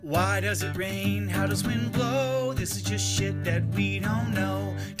Why does it rain? How does wind blow? This is just shit that we don't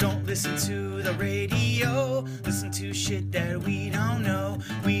know. Don't listen to the radio. Listen to shit that we don't know.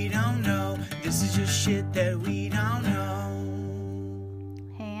 We don't know. This is just shit that we don't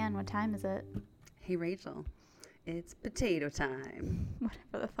know. Hey, Ann, what time is it? Hey, Rachel. It's potato time.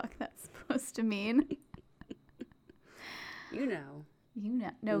 Whatever the fuck that's supposed to mean. You know. You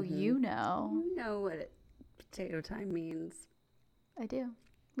know. No, you know. You know what potato time means. I do.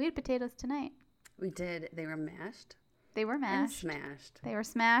 We had potatoes tonight. We did. They were mashed. They were mashed. And smashed. They were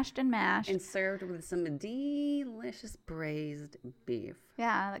smashed and mashed. And served with some delicious braised beef.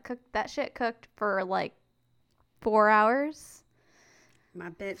 Yeah, that shit cooked for like 4 hours. My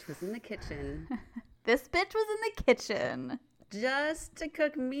bitch was in the kitchen. This bitch was in the kitchen. Just to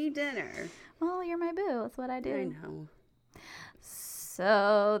cook me dinner. Well, you're my boo. That's what I do. I know.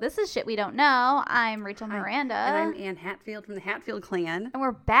 So, this is Shit We Don't Know. I'm Rachel Miranda. And I'm Ann Hatfield from the Hatfield Clan. And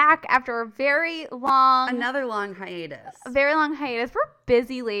we're back after a very long... Another long hiatus. A very long hiatus. We're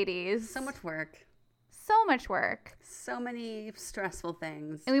busy ladies. So much work. So much work. So many stressful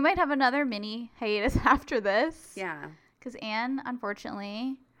things. And we might have another mini hiatus after this. Yeah. Because Ann,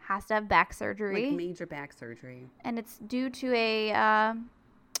 unfortunately, has to have back surgery. Like major back surgery. And it's due to a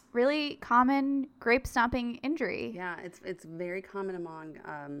really common grape stomping injury. Yeah, it's very common among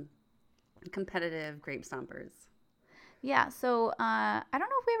competitive grape stompers. Yeah, so I don't know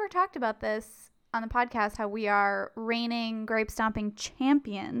if we ever talked about this on the podcast, how we are reigning grape stomping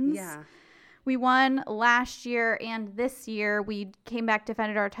champions. Yeah. We won last year, and this year we came back,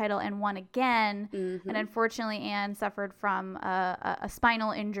 defended our title, and won again. Mm-hmm. And unfortunately, Anne suffered from a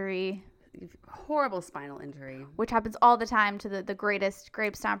spinal injury. Horrible spinal injury. Which happens all the time to the greatest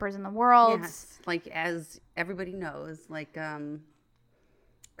grape stompers in the world. Yes, like as everybody knows, like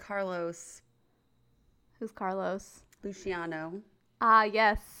Carlos. Who's Carlos? Luciano. Ah,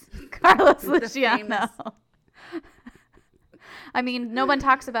 yes. Carlos The Luciano. I mean, no one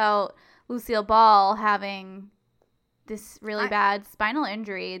talks about Lucille Ball having this really bad spinal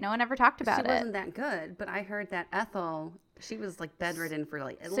injury. No one ever talked about it. She wasn't that good, but I heard that Ethel, she was like bedridden for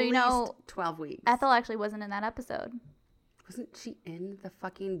like at least 12 weeks. Ethel actually wasn't in that episode. Wasn't she in the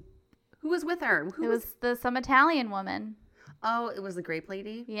fucking... Who was with her? It was some Italian woman. Oh, it was the grape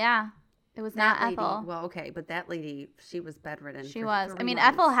lady? Yeah. It was that not lady, Ethel. Well, okay, but that lady, she was bedridden. She for was. 3 I mean, months.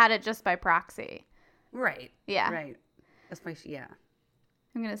 Ethel had it just by proxy. Right. Yeah. Right. That's why she, yeah.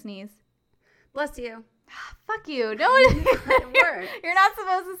 I'm going to sneeze. Bless you. Fuck you. No, It works. You're not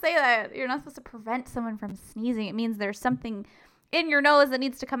supposed to say that. You're not supposed to prevent someone from sneezing. It means there's something in your nose that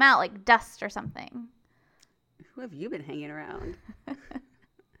needs to come out, like dust or something. Who have you been hanging around?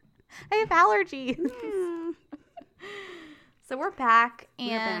 I have allergies. So we're back,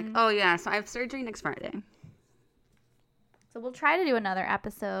 and Oh, yeah. So I have surgery next Friday. so we'll try to do another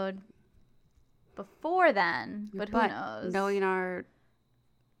episode before then, but who knows? Knowing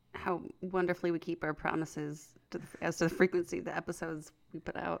how wonderfully we keep our promises as to the frequency of the episodes we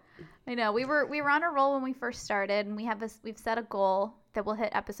put out. I know we were on a roll when we first started, and we've set a goal that we'll hit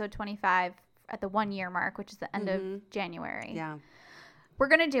episode 25 at the 1 year mark, which is the end of January. Yeah. We're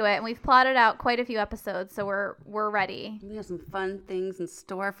gonna do it, and we've plotted out quite a few episodes, so we're ready. We have some fun things in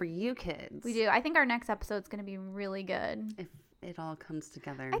store for you kids. We do. I think our next episode's gonna be really good. If it all comes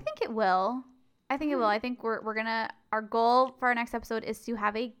together. I think it will. I think we're gonna. Our goal for our next episode is to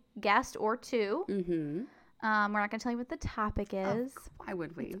have a guest or two. Mm-hmm. We're not gonna tell you what the topic is. Why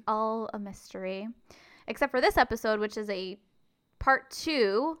would we? It's all a mystery, except for this episode, which is a part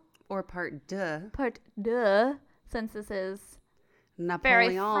 2 Or part deux. since this is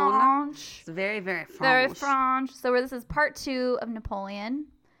Napoleon. very French. It's very, very French. Very French. So this is part 2 of Napoleon.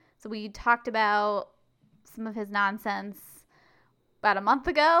 So we talked about some of his nonsense about a month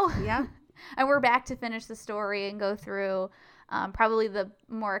ago. Yeah. And we're back to finish the story and go through probably the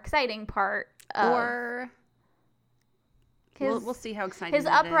more exciting part. Or we'll see how exciting his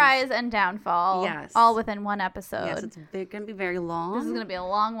that uprise is. and downfall. Yes. All within one episode. Yes, it's going to be very long. This is going to be a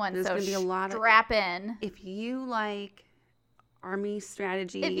long one. There's so going to be a lot strap in. If you like army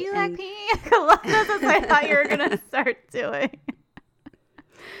strategy. If you like pina coladas, that's what I thought you were going to start doing.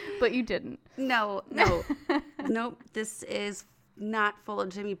 But you didn't. No. Nope. This is not full of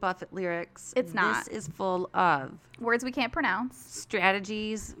Jimmy Buffett lyrics. It's not. This is full of Words we can't pronounce.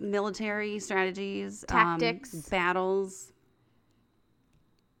 strategies, military strategies, Tactics. battles.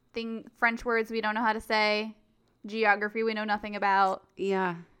 French words we don't know how to say. Geography we know nothing about.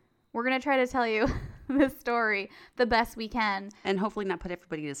 Yeah. We're going to try to tell you this story the best we can. And hopefully not put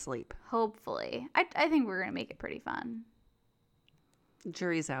everybody to sleep. Hopefully. I think we're going to make it pretty fun.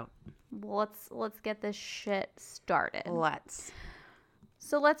 Jury's out. Let's get this shit started. Let's.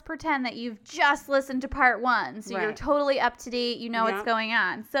 So let's pretend that you've just listened to part 1. So you're Right. totally up to date. You know what's Yep. going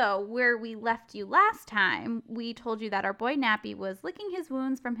on. So where we left you last time, we told you that our boy Nappy was licking his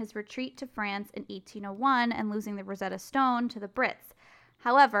wounds from his retreat to France in 1801 and losing the Rosetta Stone to the Brits.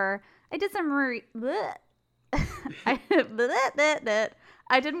 However, I did some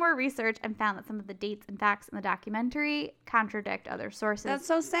I did more research and found that some of the dates and facts in the documentary contradict other sources. That's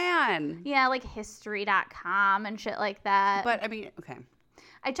so sad. Yeah, like history.com and shit like that. But I mean, okay.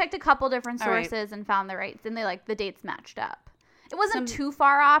 I checked a couple different All right. sources and found the rights, and the dates matched up. It wasn't too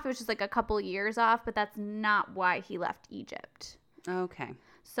far off. It was just like a couple years off, but that's not why he left Egypt. Okay.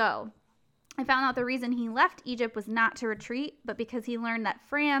 So I found out the reason he left Egypt was not to retreat, but because he learned that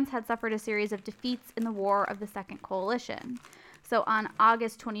France had suffered a series of defeats in the War of the Second Coalition. So on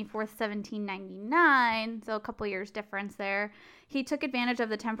August 24th, 1799, so a couple years difference there, he took advantage of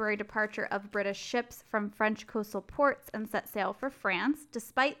the temporary departure of British ships from French coastal ports and set sail for France,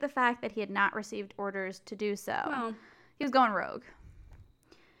 despite the fact that he had not received orders to do so. Well, He was going rogue.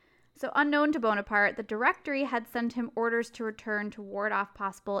 So unknown to Bonaparte, the Directory had sent him orders to return to ward off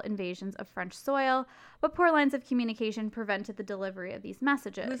possible invasions of French soil, but poor lines of communication prevented the delivery of these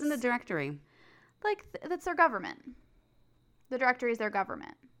messages. who's in the directory? That's their government. The Directory is their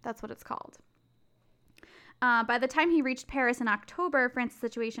government. That's what it's called. By the time he reached Paris in October, France's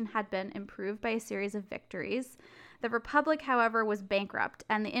situation had been improved by a series of victories. The Republic, however, was bankrupt,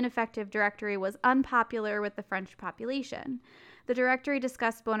 and the ineffective Directory was unpopular with the French population. The Directory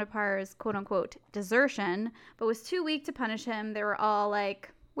discussed Bonaparte's quote-unquote desertion, but was too weak to punish him. They were all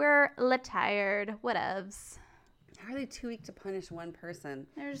like, we're tired, whatevs. How are they too weak to punish one person?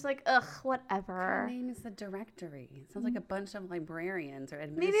 They're just like, ugh, Her whatever. name is the directory. It sounds like a bunch of librarians or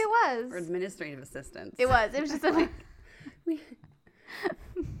Maybe it was. or administrative assistants. It was. It was just a...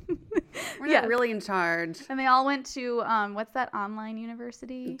 We're Yes. not really in charge. And they all went to, what's that online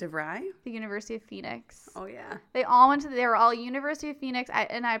university? DeVry? The University of Phoenix. Oh yeah. They all went to, they were all University of Phoenix.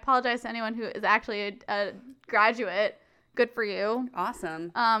 And I apologize to anyone who is actually a graduate. Good for you.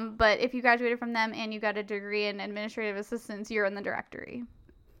 Awesome. But if you graduated from them and you got a degree in administrative assistance, you're in the Directory.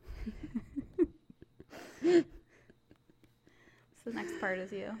 So the next part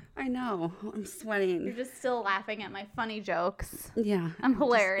is you. I know. I'm sweating. You're just still laughing at my funny jokes. Yeah. I'm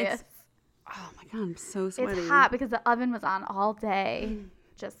hilarious. Oh my god, I'm so sweaty. It's hot because the oven was on all day,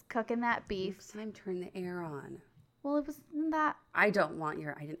 just cooking that beef. Next time, turn the air on. Well, it wasn't that. I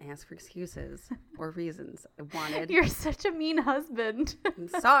didn't ask for excuses or reasons. I wanted. You're such a mean husband. I'm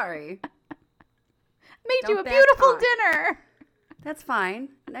sorry. Made you a Don't back beautiful on. dinner. That's fine.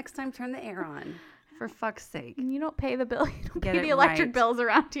 Next time, turn the air on. For fuck's sake. And you don't pay the bill. You don't Get pay it the electric right. bills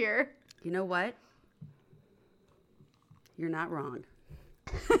around here. You know what? You're not wrong.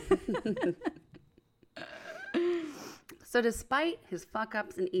 So despite his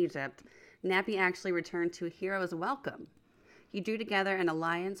fuck-ups in Egypt, Nappy actually returned to a hero's welcome. He drew together an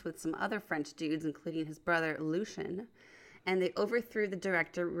alliance with some other French dudes, including his brother Lucien, and they overthrew the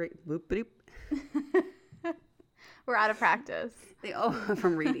director... We're out of practice.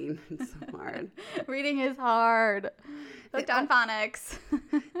 From reading. It's so hard. Reading is hard. Hooked on phonics.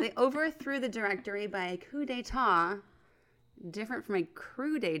 They overthrew the Directory by a coup d'etat, different from a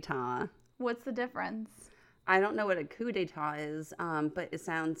coup d'etat. What's the difference? I don't know what a coup d'etat is, but it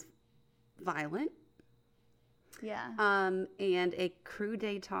sounds violent. Yeah. And a coup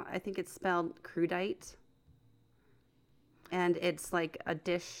d'etat, I think it's spelled crudite. And it's like a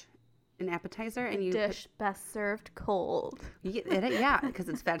dish, an appetizer. And you Dish best served cold. yeah, because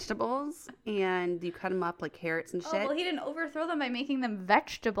it's vegetables. And you cut them up like carrots and shit. Oh, well, he didn't overthrow them by making them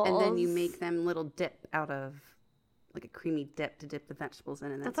vegetables. And then you make them little dip out of, like a creamy dip to dip the vegetables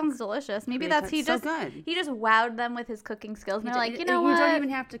in. And That sounds delicious. Maybe Create that's that- he so just good. he just wowed them with his cooking skills. And they're like, you know You what? don't even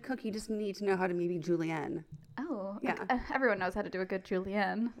have to cook. You just need to know how to maybe julienne. Oh, Yeah. Everyone knows how to do a good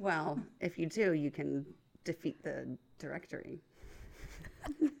julienne. Well, if you do, you can defeat the Directory.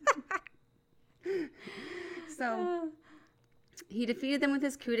 So he defeated them with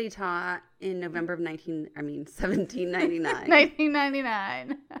his coup d'etat in November of 1799.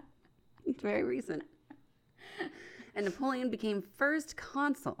 1999. It's very recent. And Napoleon became first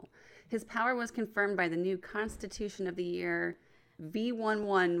consul. His power was confirmed by the new Constitution of the year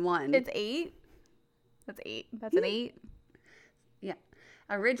V111. It's 8. That's 8. That's an 8. Yeah.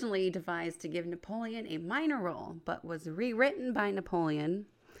 Originally devised to give Napoleon a minor role, but was rewritten by Napoleon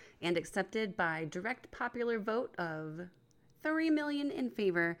and accepted by direct popular vote of 3 million in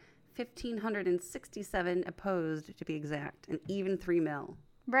favor, 1,567 opposed to be exact, and even 3 mil.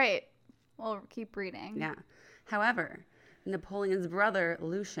 Right. Well, keep reading. Yeah. However, Napoleon's brother,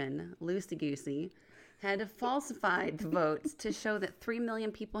 Lucien, loosey-goosey, had falsified the votes to show that 3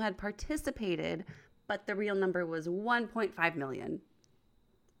 million people had participated, but the real number was 1.5 million.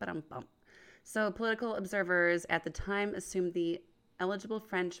 So political observers at the time assumed the eligible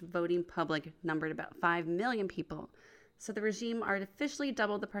French voting public numbered about 5 million people. So the regime artificially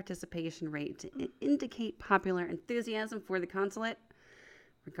doubled the participation rate to indicate popular enthusiasm for the consulate.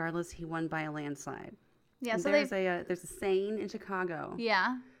 Regardless, he won by a landslide. Yeah, and so there's a saying in Chicago.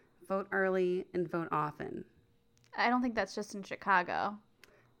 Yeah. Vote early and vote often. I don't think that's just in Chicago.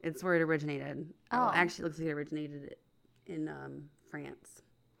 It's where it originated. Oh. Well, actually, it looks like it originated in France.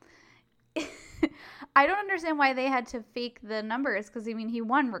 I don't understand why they had to fake the numbers because, I mean, he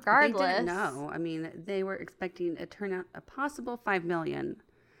won regardless. They didn't know. I mean, they were expecting a turnout, a possible 5 million.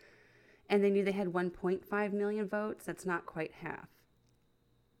 And they knew they had 1.5 million votes. That's not quite half.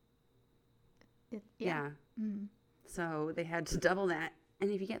 Yeah. Mm. So they had to double that. And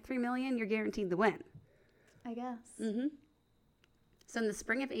if you get 3 million, you're guaranteed the win. I guess. Mm-hmm. So in the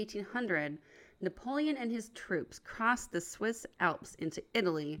spring of 1800, Napoleon and his troops crossed the Swiss Alps into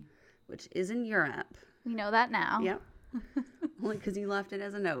Italy, which is in Europe. We know that now. Yep. Only because you left it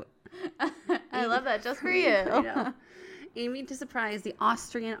as a note. I love that just for you. I know. Aiming to surprise the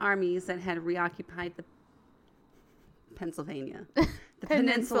Austrian armies that had reoccupied the Pennsylvania. The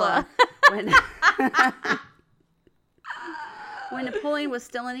peninsula. when Napoleon was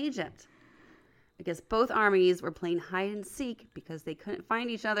still in Egypt. I guess both armies were playing hide and seek because they couldn't find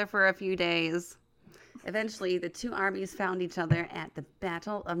each other for a few days. Eventually, the two armies found each other at the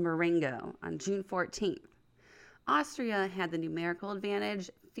Battle of Marengo on June 14th. Austria had the numerical advantage,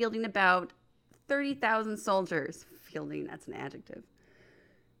 fielding about 30,000 soldiers. Fielding, that's an adjective.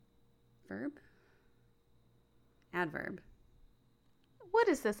 Verb? Adverb. What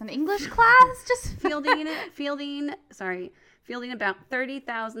is this, an English class? Just fielding about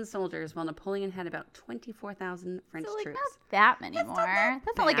 30,000 soldiers, while Napoleon had about 24,000 French so, like, troops. Not that many more.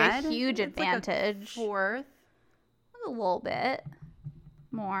 That's not like a huge it's advantage. Like a fourth. A little bit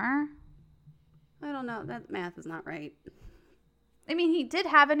more. I don't know. That math is not right. I mean, he did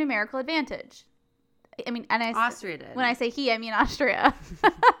have a numerical advantage. I mean, and Austria did. When I say he, I mean Austria.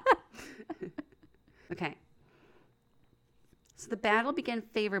 Okay. So the battle began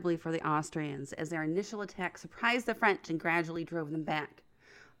favorably for the Austrians as their initial attack surprised the French and gradually drove them back.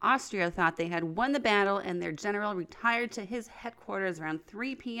 Austria thought they had won the battle and their general retired to his headquarters around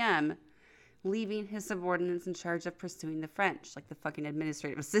 3 p.m., leaving his subordinates in charge of pursuing the French, like the fucking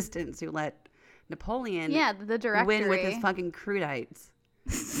administrative assistants who let Napoleon the directory win with his fucking crudites.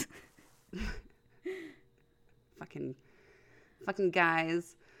 fucking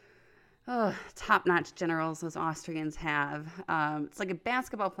guys. Oh, top-notch generals those Austrians have. It's like a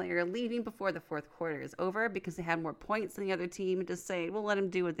basketball player leaving before the fourth quarter is over because they had more points than the other team and just say, we'll let them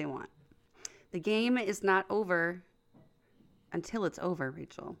do what they want. The game is not over until it's over,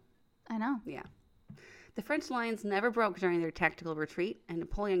 Rachel. I know. Yeah. The French lines never broke during their tactical retreat, and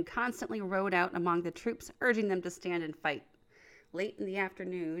Napoleon constantly rode out among the troops, urging them to stand and fight. Late in the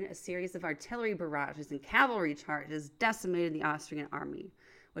afternoon, a series of artillery barrages and cavalry charges decimated the Austrian army,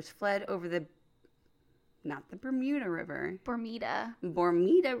 which fled over not the Bermuda River. Bormida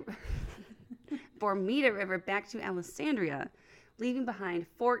River back to Alessandria, leaving behind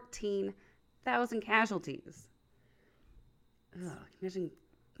 14,000 casualties. Ugh, imagine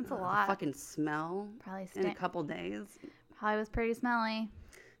that's a lot. Fucking smell Probably in a couple days. Probably was pretty smelly.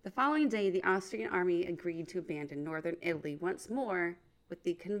 The following day, the Austrian army agreed to abandon northern Italy once more with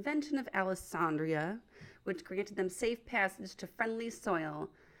the Convention of Alessandria, which granted them safe passage to friendly soil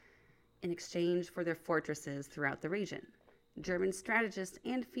in exchange for their fortresses throughout the region. German strategist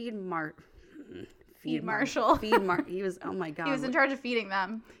and feed marshal. He was, oh my God. He was in charge of feeding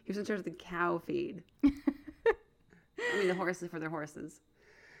them. He was in charge of the cow feed. I mean, the horses for their horses.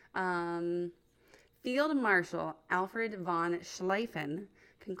 Field Marshal Alfred von Schlieffen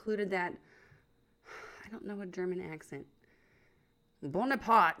concluded that, I don't know a German accent,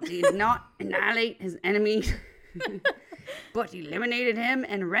 Bonaparte did not annihilate his enemy, but eliminated him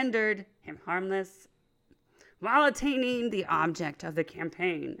and rendered him harmless, while attaining the object of the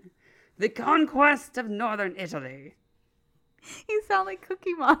campaign, the conquest of northern Italy. You sound like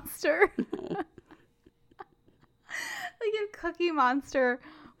Cookie Monster. Like if Cookie Monster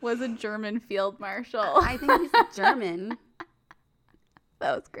was a German field marshal. I think he's German.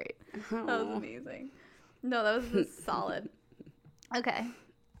 That was great. That was amazing. No, that was solid. Okay.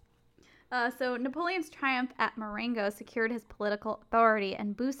 So Napoleon's triumph at Marengo secured his political authority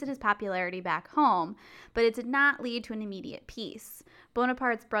and boosted his popularity back home, but it did not lead to an immediate peace.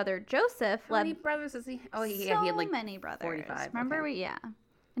 Bonaparte's brother Joseph How many brothers is he? Oh, he had like many brothers. 45. Remember okay.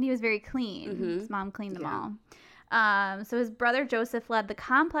 And he was very clean. His mom cleaned them Yeah. all. So his brother Joseph led the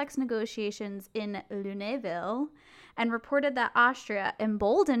complex negotiations in Lunéville and reported that Austria,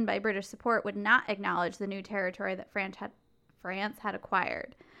 emboldened by British support, would not acknowledge the new territory that France had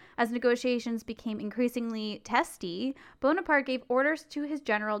acquired. As negotiations became increasingly testy, Bonaparte gave orders to his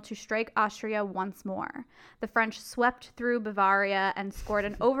general to strike Austria once more. The French swept through Bavaria and scored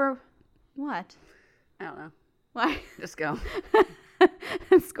an What? I don't know. Why? Just go.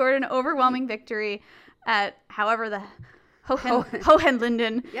 Scored an overwhelming victory at, however, the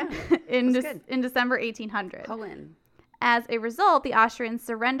Hohenlinden Yeah, in that's good. in December 1800. Cohen. As a result, the Austrians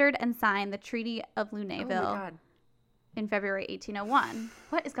surrendered and signed the Treaty of Oh my Lunéville God. in February 1801.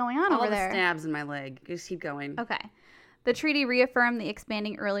 What is going on All over the there? stabs in my leg. Just keep going. Okay. The treaty reaffirmed the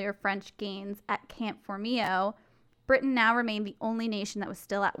expanding earlier French gains at Camp Formio. Britain now remained the only nation that was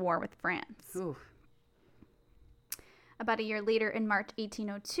still at war with France. Ooh. About a year later, in March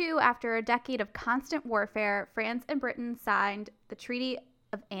 1802, after a decade of constant warfare, France and Britain signed the Treaty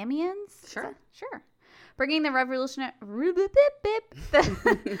of Amiens. Sure. Sure. Bringing the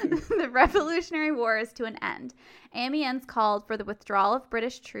the Revolutionary Wars to an end. Amiens called for the withdrawal of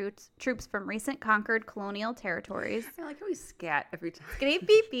British troops from recent conquered colonial territories. I like how we scat every time. Beep,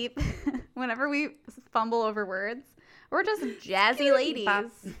 beep, beep. Whenever we fumble over words, we're just jazzy ladies.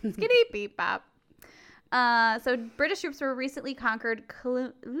 Skitty beep bop. So British troops were recently conquered.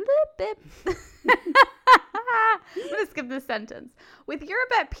 I'm gonna skip this sentence. With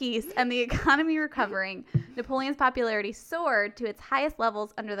Europe at peace and the economy recovering, Napoleon's popularity soared to its highest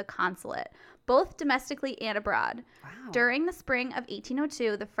levels under the consulate, both domestically and abroad. Wow. During the spring of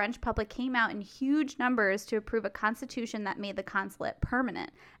 1802, the French public came out in huge numbers to approve a constitution that made the consulate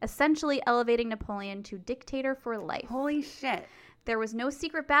permanent, essentially elevating Napoleon to dictator for life. Holy shit. There was no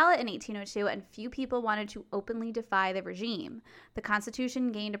secret ballot in 1802, and few people wanted to openly defy the regime. The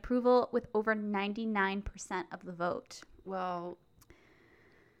Constitution gained approval with over 99% of the vote. Well,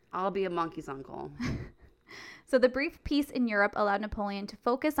 I'll be a monkey's uncle. So the brief peace in Europe allowed Napoleon to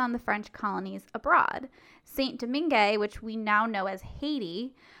focus on the French colonies abroad. Saint-Domingue, which we now know as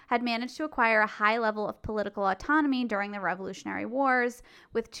Haiti, had managed to acquire a high level of political autonomy during the Revolutionary Wars,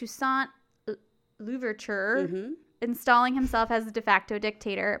 with Toussaint Louverture installing himself as the de facto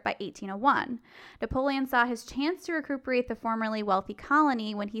dictator by 1801. Napoleon saw his chance to recuperate the formerly wealthy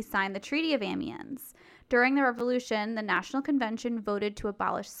colony when he signed the Treaty of Amiens. During the Revolution, the National Convention voted to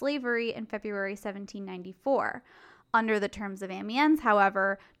abolish slavery in February 1794. Under the terms of Amiens,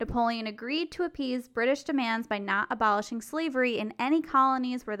 however, Napoleon agreed to appease British demands by not abolishing slavery in any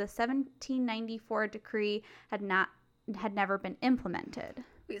colonies where the 1794 decree had never been implemented.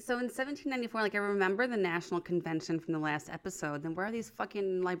 Wait, so in 1794, like I remember the National Convention from the last episode, then where are these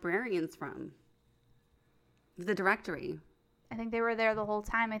fucking librarians from? The directory. I think they were there the whole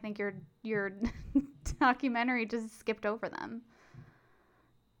time. I think your documentary just skipped over them.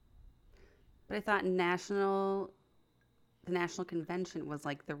 But I thought the National Convention was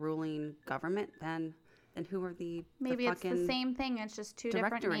like the ruling government then. Then who are Maybe it's the fucking same thing. It's just two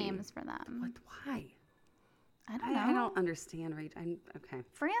different directory? names for them. What? Why? I don't know. I don't understand. Right? Okay.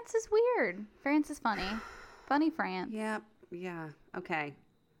 France is weird. France is funny. Funny France. Yeah. Okay.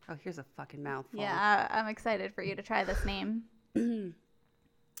 Oh, here's a fucking mouthful. Yeah, I'm excited for you to try this name.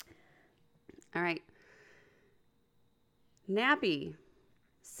 All right. Nappy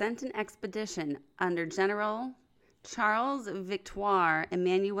sent an expedition under General Charles Victoire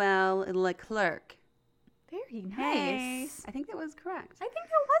Emmanuel Leclerc. Very nice. Hey, I think that was correct. I think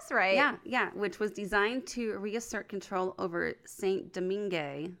that was right. Yeah, which was designed to reassert control over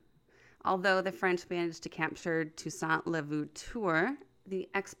Saint-Domingue. Although the French managed to capture Toussaint Louverture, the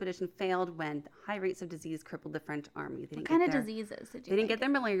expedition failed when high rates of disease crippled the French army. What kind of diseases did you They didn't get their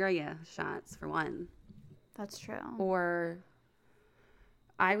malaria shots, for one. That's true. Or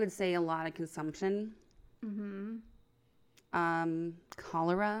I would say a lot of consumption.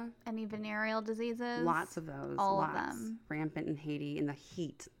 Cholera. Any venereal diseases? Lots of those. All lots. of them. Rampant in Haiti, and the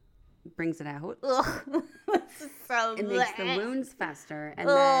heat brings it out. Ugh. This is so It makes the wounds fester, and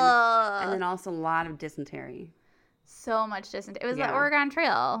then also a lot of dysentery. So much dysentery. It was the Yeah. Oregon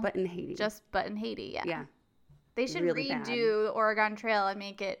Trail. But in Haiti. But in Haiti, yeah. Yeah. They should really redo bad. the Oregon Trail and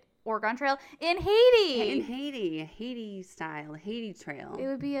make it Oregon Trail in Haiti. In Haiti. Haiti style. Haiti trail. It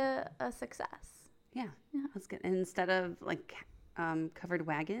would be a success. Yeah. That's good. And instead of like covered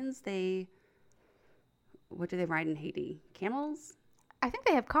wagons, what do they ride in Haiti? Camels? I think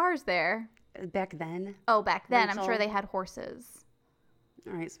they have cars there. Back then? Oh, back then. I'm Rachel? sure they had horses.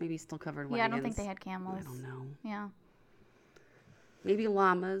 All right, so maybe still covered wagons. Yeah, I don't think they had camels. I don't know. Yeah. Maybe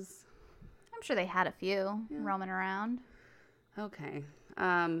llamas. I'm sure they had a few roaming around. Okay.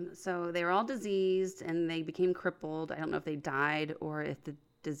 So they were all diseased and they became crippled. I don't know if they died or if the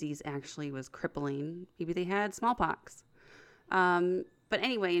disease actually was crippling. Maybe they had smallpox. But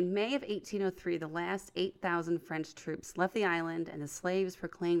anyway, in May of 1803, the last 8,000 French troops left the island and the slaves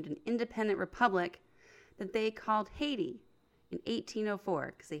proclaimed an independent republic that they called Haiti in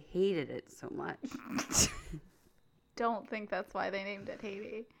 1804 because they hated it so much. Don't think that's why they named it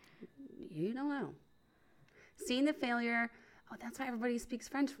Haiti. You don't know. Seeing the failure, that's why everybody speaks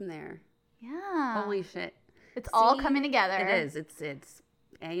French from there. Yeah. Holy shit. It's all coming together. It is. It's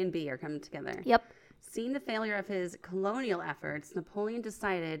A and B are coming together. Yep. Seeing the failure of his colonial efforts, Napoleon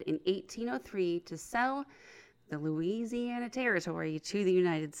decided in 1803 to sell the Louisiana Territory to the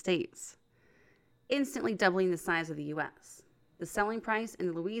United States, instantly doubling the size of the U.S. The selling price in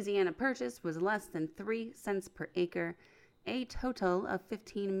the Louisiana Purchase was less than 3 cents per acre, a total of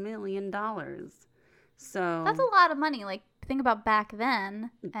 $15 million. So That's a lot of money. Like, think about back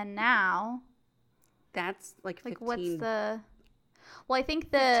then and now. that's like 15, What's the... Well, I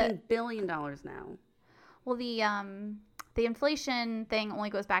think the... $15 billion now. Well, the inflation thing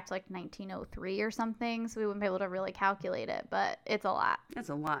only goes back to like 1903 or something, so we wouldn't be able to really calculate it, but it's a lot. That's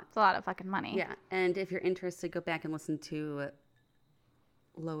a lot. It's a lot of fucking money. Yeah, and if you're interested, go back and listen to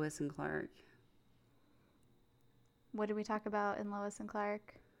Lois and Clark. What did we talk about in Lois and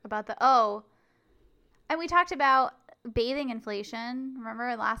Clark? About and we talked about bathing inflation. Remember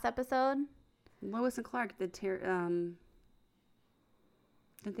in last episode? Lois and Clark, didn't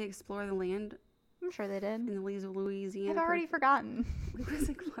they explore the land I'm sure they did. in the Louisiana? I've already forgotten. Lois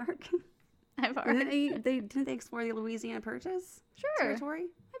and Clark. I've already. Didn't they explore the Louisiana Purchase Sure. territory?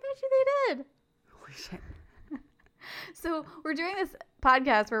 I bet you they did. Holy shit! So we're doing this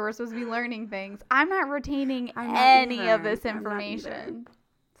podcast where we're supposed to be learning things. I'm not retaining I'm not any either. of this I'm not information.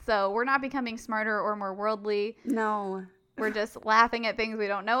 So we're not becoming smarter or more worldly. No, We're just laughing at things we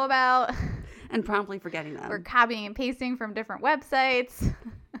don't know about. and promptly forgetting them. We're copying and pasting from different websites.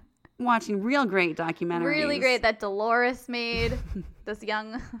 Watching real great documentaries. Really great that Dolores made. This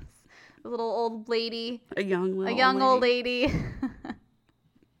young, little old lady. A young Old lady.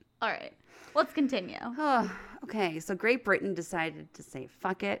 All right. Let's continue. Oh, okay, so Great Britain decided to say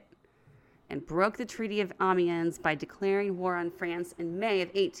fuck it and broke the Treaty of Amiens by declaring war on France in May of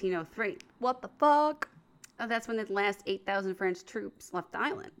 1803. What the fuck? Oh, that's when the last 8,000 French troops left the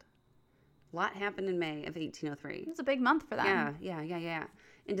island. A lot happened in May of 1803. It was a big month for them. Yeah.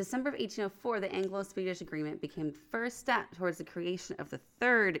 In December of 1804, the Anglo-Swedish Agreement became the first step towards the creation of the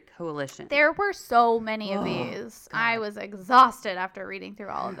Third Coalition. There were so many of these. God. I was exhausted after reading through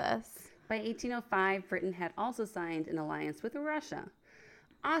all of this. By 1805, Britain had also signed an alliance with Russia.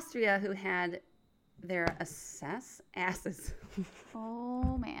 Austria, who had their asses.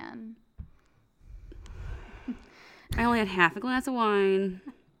 Oh, man. I only had half a glass of wine.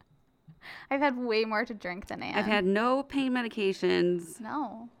 I've had way more to drink than Anne. I've had no pain medications.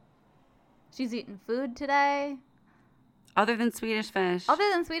 No. She's eaten food today. Other than Swedish fish. Other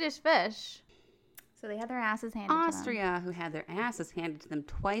than Swedish fish. So they had their asses handed to them. Austria, who had their asses handed to them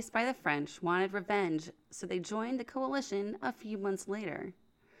twice by the French, wanted revenge, so they joined the coalition a few months later.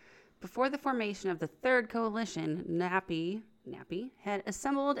 Before the formation of the Third Coalition, Nappy had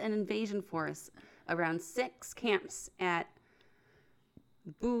assembled an invasion force around 6 camps at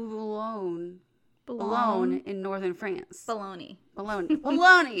Boulogne in northern France. Bologna.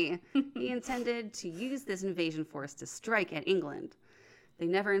 Bologna. He intended to use this invasion force to strike at England. They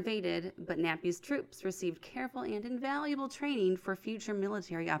never invaded, but Nappy's troops received careful and invaluable training for future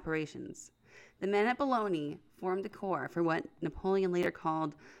military operations. The men at Bologna formed a corps for what Napoleon later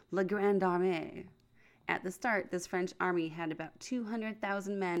called La Grande Armée. At the start, this French army had about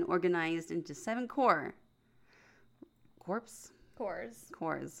 200,000 men organized into 7 corps. Corps.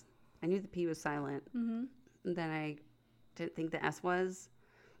 I knew the P was silent. Mm-hmm. And then I didn't think the S was,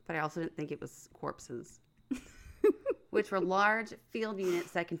 but I also didn't think it was corpses. Which were large field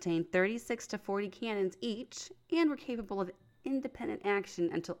units that contained 36 to 40 cannons each and were capable of independent action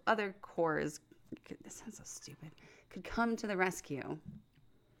until other corps, this sounds so stupid, could come to the rescue.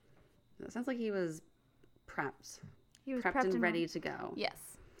 It sounds like he was prepped. He was prepped and ready to go. Yes.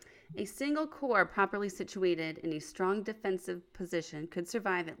 A single corps properly situated in a strong defensive position could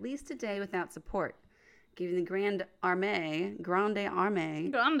survive at least a day without support, giving the Grande Armée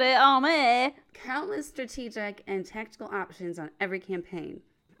countless strategic and tactical options on every campaign.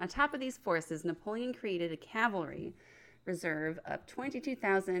 On top of these forces, Napoleon created a cavalry reserve of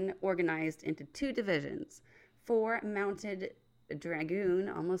 22,000 organized into 2 divisions, 4 mounted dragoon,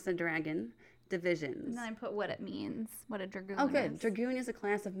 almost a dragon, divisions. And then I put what it means, what a dragoon Oh, good. is. Dragoon is a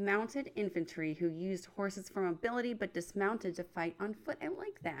class of mounted infantry who used horses for mobility but dismounted to fight on foot. I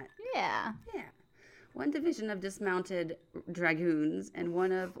like that. Yeah. Yeah. One division of dismounted dragoons and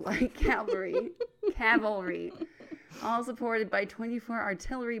one of light cavalry, all supported by 24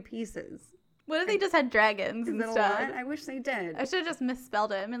 artillery pieces. What if they just had dragons Is that a instead? lot? I wish they did. I should have just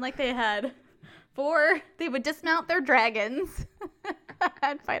misspelled it. I mean, like they had 4, they would dismount their dragons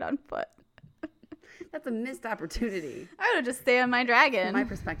and fight on foot. That's a missed opportunity. I would just stay on my dragon. From my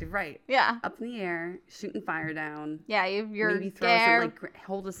perspective, right. Yeah. Up in the air, shooting fire down. Yeah, you're Maybe throw some, like,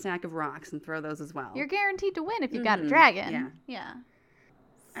 hold a stack of rocks and throw those as well. you're guaranteed to win if you've got a dragon. Yeah. Yeah.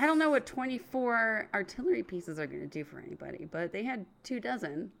 I don't know what 24 artillery pieces are going to do for anybody, but they had 2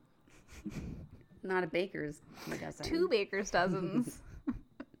 dozen. Not a baker's, I guess. 2 baker's dozens.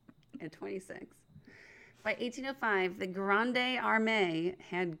 And 26. By 1805, the Grande Armée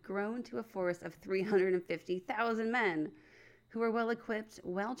had grown to a force of 350,000 men who were well-equipped,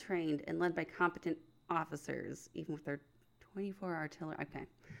 well-trained, and led by competent officers, even with their 24 artillery. Okay.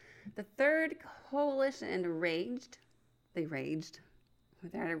 The Third Coalition raged. They raged.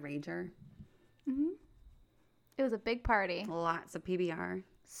 They had a rager. It was a big party. Lots of PBR.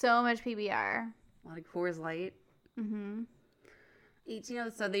 So much PBR. A lot of Coors Light. Mm-hmm.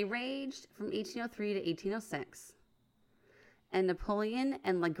 So they raged from 1803 to 1806. And Napoleon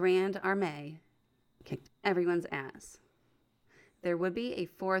and La Grande Armée kicked everyone's ass. There would be a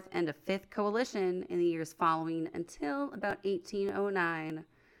 4th and a 5th coalition in the years following until about 1809.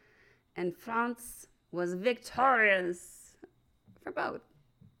 And France was victorious for both.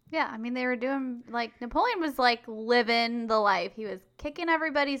 Yeah, I mean, they were doing, like, Napoleon was, like, living the life. He was kicking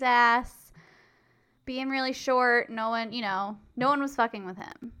everybody's ass, being really short. No one was fucking with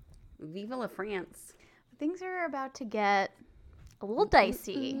him. Vive la France. Things are about to get a little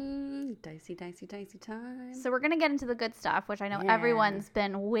dicey. Dicey time. So we're going to get into the good stuff, which I know Yeah. everyone's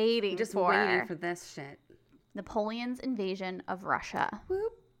been waiting Just for. waiting for this shit. Napoleon's invasion of Russia.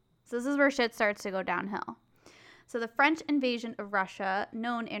 Whoop. So this is where shit starts to go downhill. So the French invasion of Russia,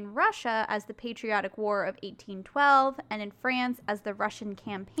 known in Russia as the Patriotic War of 1812 and in France as the Russian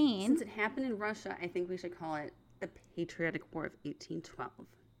Campaign. Since it happened in Russia, I think we should call it the Patriotic War of 1812.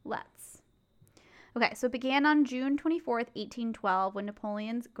 Let's. Okay, so it began on June 24th, 1812, when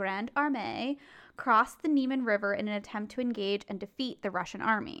Napoleon's Grande Armée crossed the Niemen River in an attempt to engage and defeat the Russian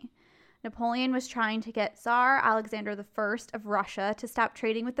army. Napoleon was trying to get Tsar Alexander I of Russia to stop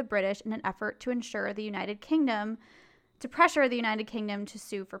trading with the British in an effort to pressure the United Kingdom to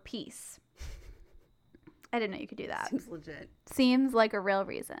sue for peace. I didn't know you could do that. Seems legit. Seems like a real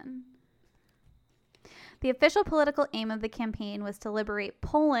reason. The official political aim of the campaign was to liberate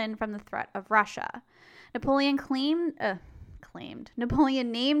Poland from the threat of Russia. Napoleon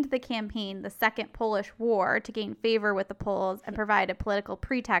named the campaign the Second Polish War to gain favor with the Poles and provide a political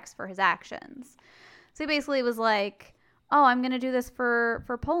pretext for his actions. So he basically was like, oh, I'm going to do this for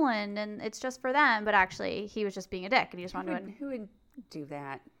Poland, and it's just for them. But actually, he was just being a dick, and he just wanted to... Who would do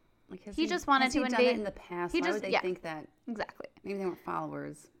that? Like, He just wanted has to he done invade- it in the past. he Why just- would they yeah. think that? Exactly. Maybe they weren't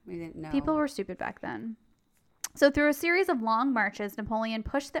followers. Maybe they didn't know. People were stupid back then. So through a series of long marches, Napoleon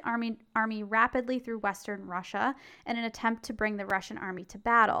pushed the army rapidly through western Russia in an attempt to bring the Russian army to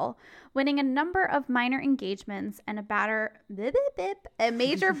battle, winning a number of minor engagements and a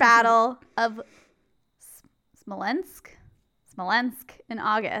major battle of Smolensk in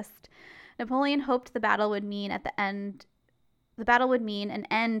August. Napoleon hoped the battle would mean an end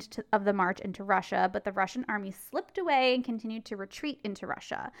of the march into Russia, but the Russian army slipped away and continued to retreat into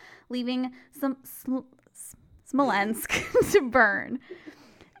Russia, leaving Smolensk to burn.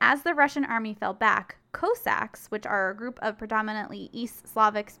 As the Russian army fell back, Cossacks, which are a group of predominantly East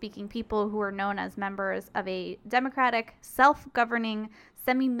Slavic-speaking people who are known as members of a democratic, self-governing,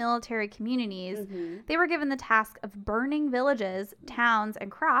 semi-military communities, they were given the task of burning villages, towns,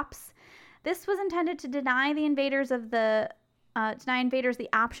 and crops. This was intended to deny invaders the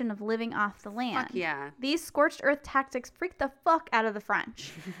option of living off the land. Fuck yeah. These scorched earth tactics freaked the fuck out of the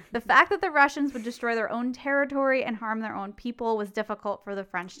French. The fact that the Russians would destroy their own territory and harm their own people was difficult for the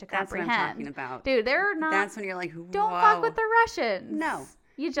French to That's what comprehend. I'm talking about. Dude, they're not. That's when you're like, whoa. Don't fuck with the Russians. No.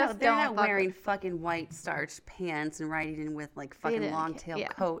 You just they're don't. not fuck wearing with- fucking white starched pants and riding in with like fucking didn't long ca- tail yeah.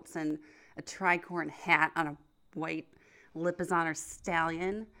 coats and a tricorn hat on a white Lipizzaner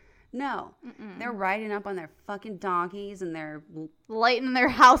stallion. No. They're riding up on their fucking donkeys and their lighting their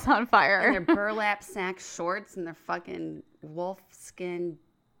house on fire. and their burlap sack shorts and their fucking wolf skin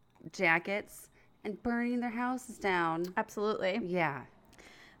jackets and burning their houses down. Absolutely. Yeah.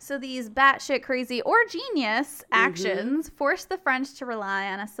 So these batshit crazy or genius actions forced the French to rely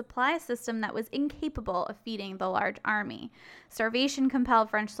on a supply system that was incapable of feeding the large army. Starvation compelled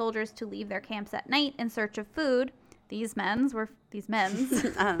French soldiers to leave their camps at night in search of food. These men were these men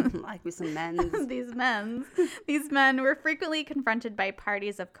were frequently confronted by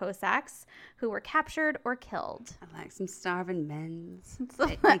parties of Cossacks who were captured or killed. I like some starving men's. So,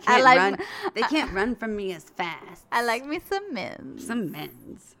 They can't run. They can't run from me as fast. I like me some men's. Some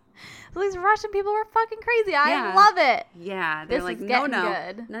men's. So these Russian people were fucking crazy. I Yeah. love it. Yeah, they're This like, is no, getting no,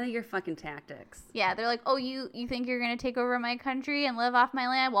 good. none of your fucking tactics. Yeah, they're like, oh, you think you're going to take over my country and live off my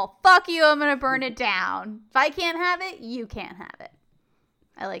land? Well, fuck you. I'm going to burn it down. If I can't have it, you can't have it.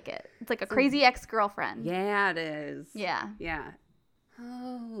 I like it. It's like a crazy ex-girlfriend. Yeah, it is. Yeah. Yeah.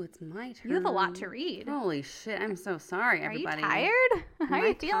 Oh, it's my turn. You have a lot to read. Holy shit! I'm so sorry, Are you everybody. tired? How are I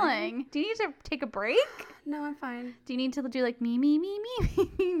you feeling? Do you need to take a break? No, I'm fine. Do you need to do like me?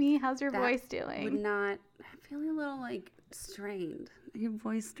 How's your That voice doing? Would not. I'm feeling a little like strained. Your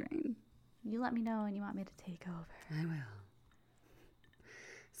voice strained. You let me know when you want me to take over. I will.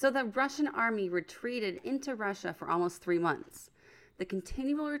 So the Russian army retreated into Russia for almost 3 months. The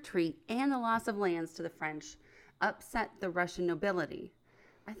continual retreat and the loss of lands to the French upset the Russian nobility.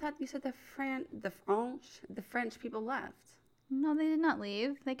 I thought you said the French people left. No, they did not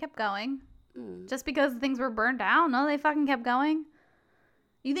leave. They kept going. Just because things were burned down? No, they fucking kept going.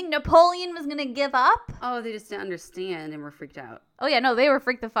 You think Napoleon was going to give up? Oh, they just didn't understand and were freaked out. Oh, yeah, no, they were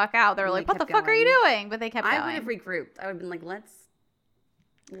freaked the fuck out. They were And like, they what the kept fuck are you going. doing? But they kept going. I would have regrouped. I would have been like, let's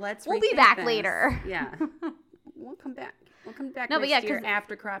We'll be rethink back this. later. Yeah. We'll come back. We'll come back No, but next yeah, year 'cause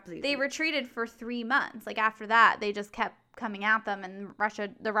after crop season. They retreated for 3 months. Like, after that, they just kept coming at them, and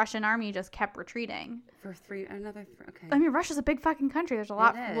the Russian army just kept retreating. okay. I mean, Russia's a big fucking country. There's a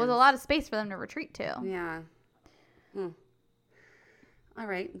lot of space for them to retreat to. Yeah. All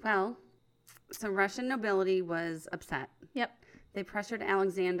right. Well, so Russian nobility was upset. Yep. They pressured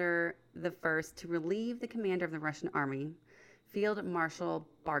Alexander I to relieve the commander of the Russian army, Field Marshal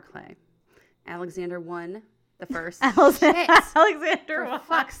Barclay. Alexander I the first. Alexander For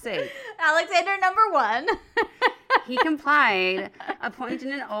fuck's sake. Alexander number 1. He complied,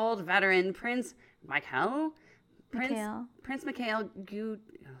 appointing an old veteran, Prince Mikhail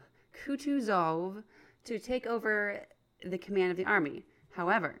Kutuzov, to take over the command of the army.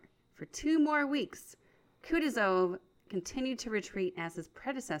 However, for 2 more weeks, Kutuzov continued to retreat as his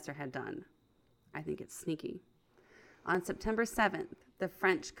predecessor had done. I think it's sneaky. On September 7th, the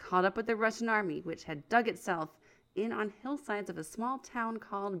French caught up with the Russian army, which had dug itself in on hillsides of a small town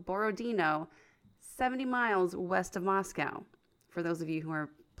called Borodino, 70 miles west of Moscow, for those of you who are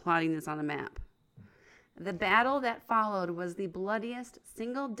plotting this on a map. The battle that followed was the bloodiest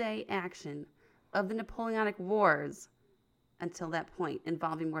single-day action of the Napoleonic Wars until that point,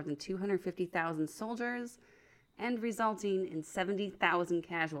 involving more than 250,000 soldiers and resulting in 70,000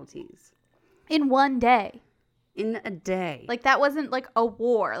 casualties. In one day. In a day. Like, that wasn't like a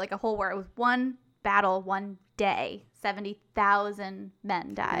war, like a whole war. It was one battle, one day. 70,000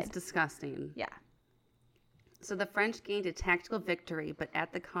 men died. It's disgusting. Yeah. So the French gained a tactical victory, but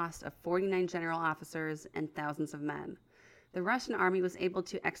at the cost of 49 general officers and thousands of men. The Russian army was able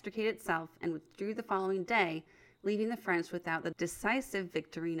to extricate itself and withdrew the following day, leaving the French without the decisive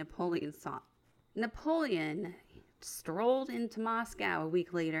victory Napoleon sought. Napoleon strolled into Moscow a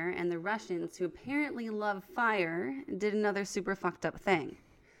week later, and the Russians, who apparently love fire, did another super fucked up thing.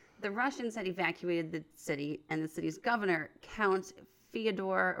 The Russians had evacuated the city, and the city's governor, Count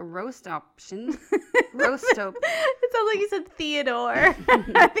Fyodor Rostopchin. It sounds like you said Theodore.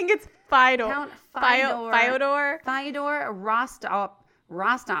 I think it's Fyodor. Count Fyodor. Fyodor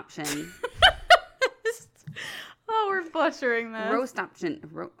Rostopchin. Oh, we're butchering this. Rostopchin.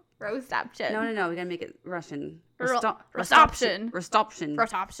 Rostopchin. No. We gotta make it Russian. Rostopchin.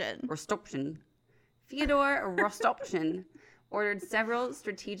 Rostopchin. Fyodor Rostopchin ordered several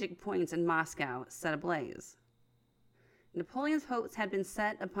strategic points in Moscow set ablaze. Napoleon's hopes had been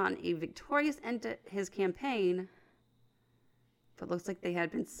set upon a victorious end to his campaign, but looks like they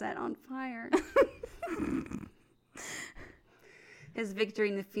had been set on fire. His victory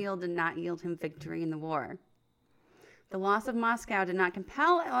in the field did not yield him victory in the war. The loss of Moscow did not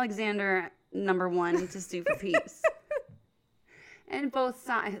compel Alexander I to sue for peace. And both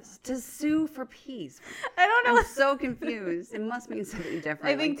sides to sue for peace. I don't know. I'm so confused. It must mean something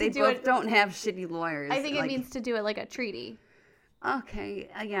different. I think they both don't have shitty lawyers. I think it means to do it like a treaty. Okay,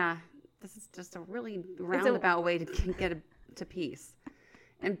 yeah. This is just a really roundabout way to get to peace.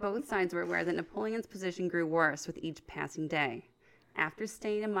 And both sides were aware that Napoleon's position grew worse with each passing day. After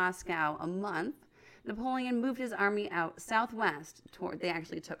staying in Moscow a month, Napoleon moved his army out southwest toward. They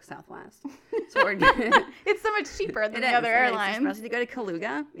actually took southwest toward. It's so much cheaper than the It other is, airlines. especially to go to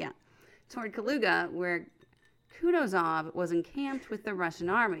Kaluga. Yeah, toward Kaluga, where Kutuzov was encamped with the Russian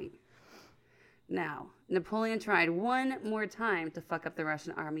army. Now, Napoleon tried one more time to fuck up the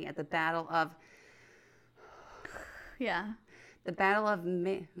Russian army at the Battle of Yeah.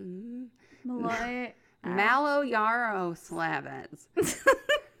 Malloy. Maloyaroslavets.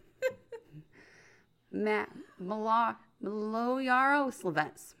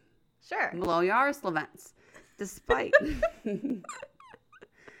 Maloyaroslavets. Sure. Maloyaroslavets. Despite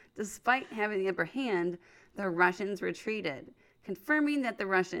having the upper hand, the Russians retreated, confirming that the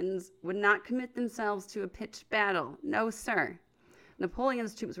Russians would not commit themselves to a pitched battle. No, sir.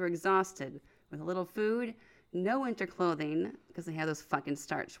 Napoleon's troops were exhausted, with little food, no winter clothing, because they have those fucking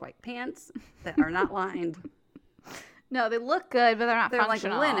starched white pants that are not lined. No, they look good, but they're not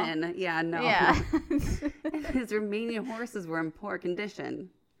functional. They're like linen. Yeah, no. Yeah. And his Romanian horses were in poor condition.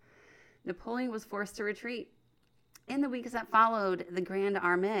 Napoleon was forced to retreat. In the weeks that followed, the Grande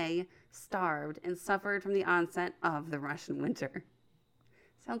Armée starved and suffered from the onset of the Russian winter.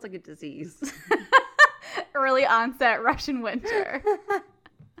 Sounds like a disease. Early onset Russian winter.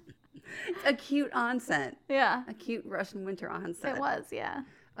 Acute onset. Yeah. Acute Russian winter onset. It was, yeah.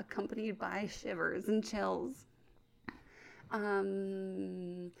 Accompanied by shivers and chills.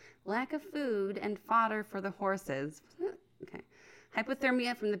 Lack of food and fodder for the horses. Okay.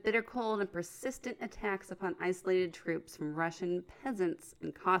 Hypothermia from the bitter cold and persistent attacks upon isolated troops from Russian peasants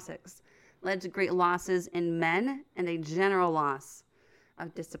and Cossacks led to great losses in men and a general loss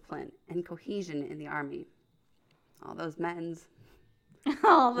of discipline and cohesion in the army. All those men's.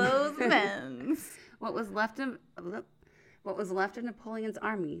 All those men's. What was left of Napoleon's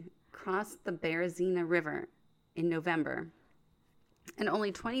army crossed the Berezina River in November, and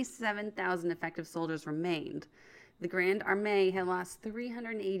only 27,000 effective soldiers remained. The Grande Armée had lost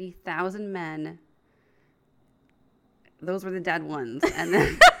 380,000 men. Those were the dead ones. And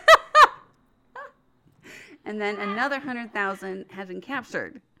then another 100,000 had been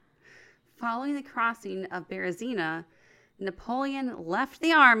captured. Following the crossing of Berezina, Napoleon left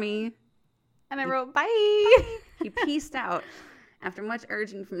the army. And I wrote, bye. He peaced out after much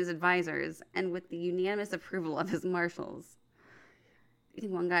urging from his advisors and with the unanimous approval of his marshals.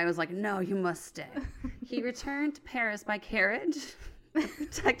 One guy was like, no, you must stay. He returned to Paris by carriage to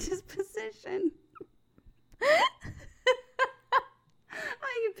protect his position. I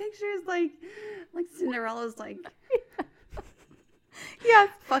can picture like Cinderella's like, Yes.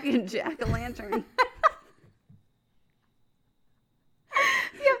 fucking jack-o'-lantern.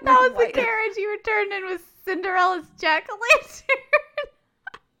 Yep, that was the carriage you returned in with Cinderella's jack-o'-lantern.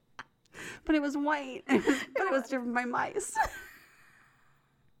 But it was white. But it was driven by mice.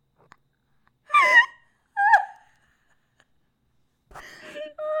 Oh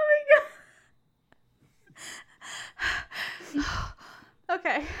my god.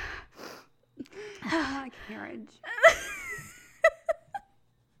 Okay. Carriage.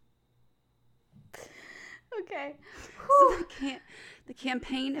 Okay. So the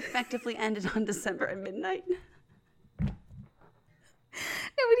campaign effectively ended on December at midnight. And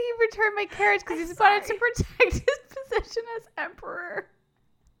when he returned my carriage because he just wanted to protect his position as emperor.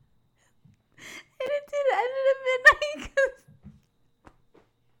 And it did end at midnight because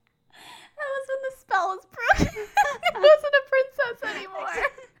that was when the spell was broken. He wasn't a princess anymore.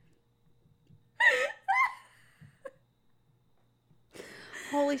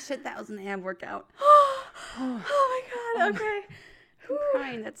 Holy shit, that was an ab workout. Oh my god, okay. I'm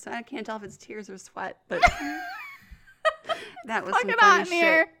crying. I can't tell if it's tears or sweat, but that was Fucking some hot funny in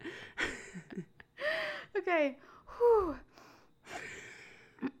here. shit. Okay. Whew.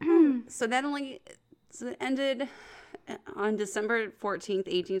 So it ended on December 14th,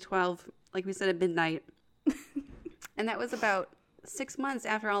 1812, like we said, at midnight. And that was about 6 months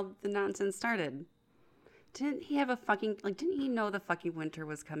after all the nonsense started. Didn't he know the fucking winter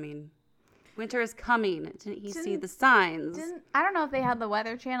was coming? Winter is coming. Didn't he see the signs? I don't know if they had the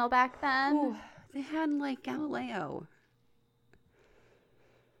Weather Channel back then. Ooh, they had like Galileo.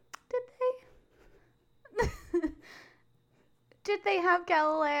 Did they? Did they have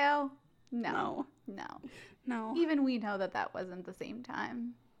Galileo? No. Even we know that wasn't the same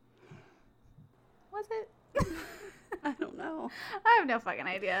time. Was it? I don't know. I have no fucking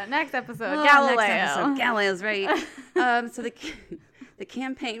idea. Next episode, Galileo. Galileo. Next episode, Galileo's right. So the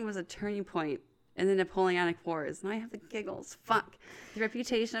campaign was a turning point in the Napoleonic Wars. Now I have the giggles. Fuck. The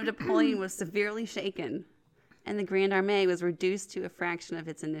reputation of Napoleon was severely shaken, and the Grande Armée was reduced to a fraction of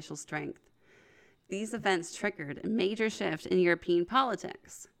its initial strength. These events triggered a major shift in European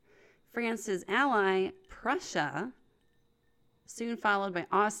politics. France's ally, Prussia, soon followed by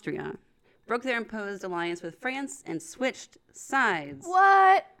Austria, broke their imposed alliance with France and switched sides.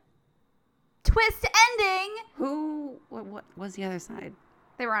 What? Twist ending! What was the other side?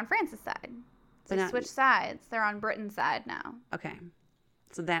 They were on France's side. So But they not- switched sides. They're on Britain's side now. Okay.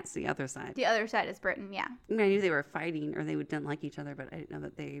 So that's the other side. The other side is Britain, yeah. I mean, I knew they were fighting or they didn't like each other, but I didn't know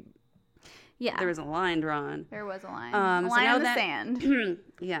that Yeah. there was a line drawn. There was a line. So A line now in the that- sand.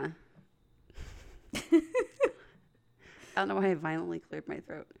 Yeah. I don't know why I violently cleared my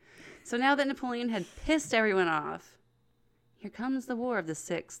throat. So now that Napoleon had pissed everyone off, here comes the War of the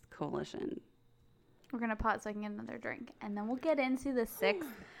Sixth Coalition. We're going to pause so I can get another drink. And then we'll get into the Sixth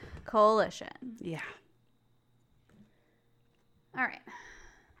Coalition. Yeah. All right.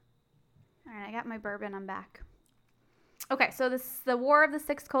 All right, I got my bourbon. I'm back. Okay, so this is the War of the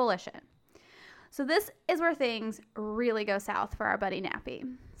Sixth Coalition. So this is where things really go south for our buddy Nappy.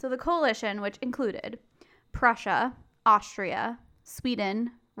 So the coalition, which included Prussia, Austria,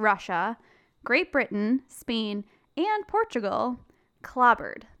 Sweden, Russia, Great Britain, Spain, and Portugal,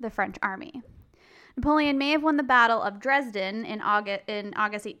 clobbered the French army. Napoleon may have won the Battle of Dresden in August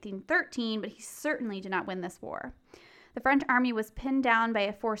 1813, but he certainly did not win this war. The French army was pinned down by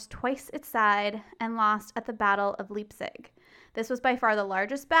a force twice its size and lost at the Battle of Leipzig. This was by far the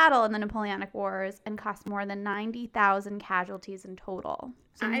largest battle in the Napoleonic Wars and cost more than 90,000 casualties in total.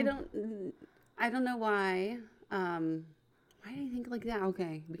 So I don't know why. Why do you think like that?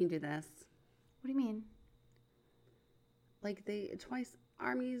 Okay, we can do this. What do you mean? Like twice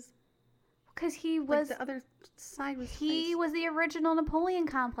armies. Because he Like was the other side was. he twice. was the original Napoleon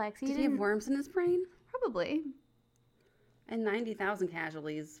complex. Did he didn't have worms in his brain? probably. And 90,000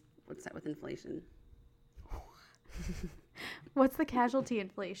 casualties. What's that with inflation? What's the casualty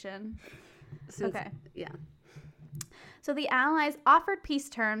inflation? Okay. Yeah. So the Allies offered peace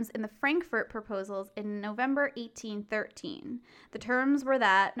terms in the Frankfurt Proposals in November 1813. The terms were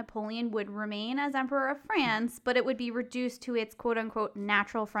that Napoleon would remain as Emperor of France, but it would be reduced to its quote-unquote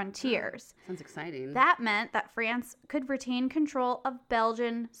natural frontiers. Sounds exciting. That meant that France could retain control of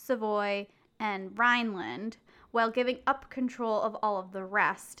Belgium, Savoy, and Rhineland, while giving up control of all of the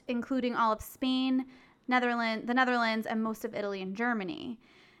rest, including all of Spain, the Netherlands, and most of Italy and Germany.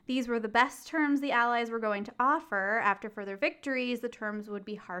 These were the best terms the Allies were going to offer. After further victories, the terms would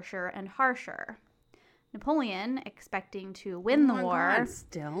be harsher and harsher. Napoleon, expecting to win the Oh my war, God,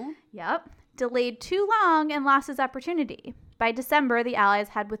 still? delayed too long and lost his opportunity. By December, the Allies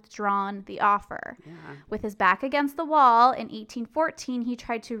had withdrawn the offer. Yeah. With his back against the wall, in 1814, he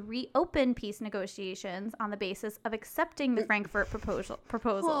tried to reopen peace negotiations on the basis of accepting the Frankfurt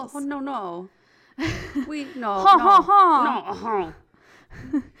proposals. Oh, no. No. Ha, ha, ha.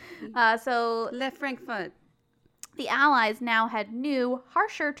 No. So Le Frankfurt. the Allies now had new,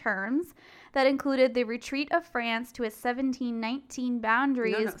 harsher terms that included the retreat of France to its 1719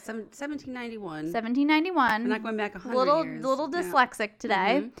 boundaries. 1791. 1791. We're not going back 100 years. Little Yeah. dyslexic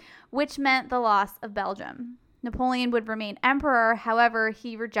today, which meant the loss of Belgium. Napoleon would remain emperor, however,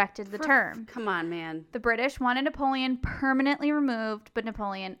 he rejected the term. Come on, man. The British wanted Napoleon permanently removed, but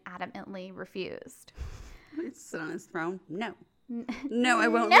Napoleon adamantly refused. Let's sit on his throne. No. No, I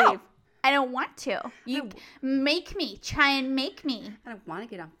won't No, leave. I don't want to. You make me. Try and make me. I don't want to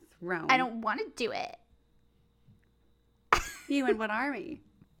get off the throne. I don't want to do it. You and what army?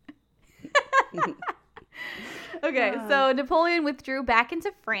 Okay, so Napoleon withdrew back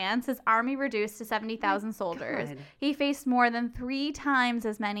into France. His army reduced to 70,000 soldiers. God. He faced more than 3 times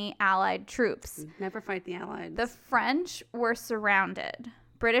as many Allied troops. Never fight the Allies. The French were surrounded.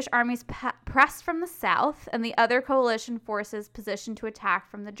 British armies pressed from the south, and the other coalition forces positioned to attack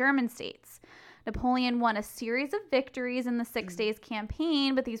from the German states. Napoleon won a series of victories in the 6 Days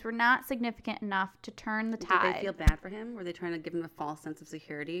campaign, but these were not significant enough to turn the Did tide. they feel bad for him? Were they trying to give him a false sense of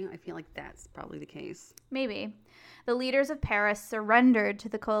security? I feel like that's probably the case. Maybe. The leaders of Paris surrendered to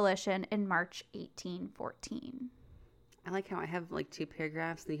the coalition in March 1814. I like how I have like 2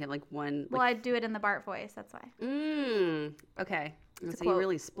 paragraphs and you have like one. Well, I do it in the Bart voice, that's why. Okay. a So you quote.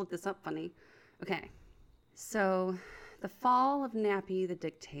 really split this up funny. Okay. So the fall of Nappy the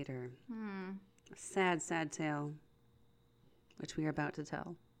dictator. A sad, sad tale, which we are about to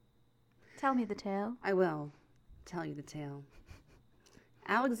tell. Tell me the tale. I will tell you the tale.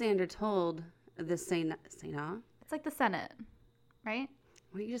 Alexander told the Senate. It's like the Senate, right?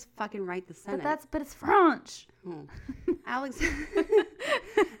 Why don't you just fucking write the Senate? But it's French. Oh.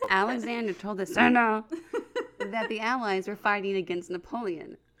 Alexander told the Senate that the Allies were fighting against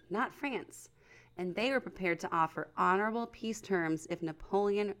Napoleon, not France, and they were prepared to offer honorable peace terms if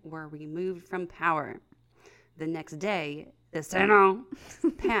Napoleon were removed from power. The next day, the Senate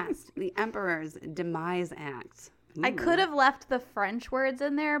passed the Emperor's Demise Act. I could have left the French words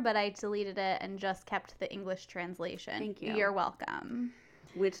in there, but I deleted it and just kept the English translation. Thank you. You're welcome.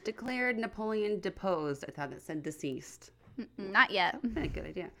 Which declared Napoleon deposed. I thought that said deceased. Not yet. A good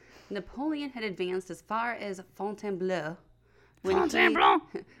idea. Napoleon had advanced as far as Fontainebleau when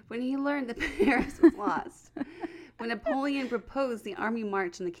he learned that Paris was lost. When Napoleon proposed the army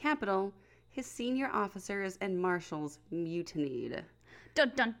march in the capital, his senior officers and marshals mutinied.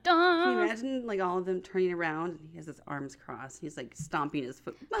 Dun, dun, Can dun. you imagine, like, all of them turning around, and he has his arms crossed. He's, like, stomping his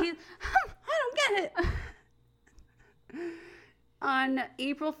foot. He's- I don't get it. On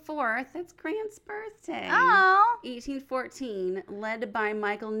April 4th, that's Grant's birthday. Oh. 1814, led by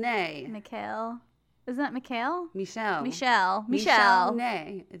Michael Ney. Mikhail. Isn't that Mikhail? Michel Michel.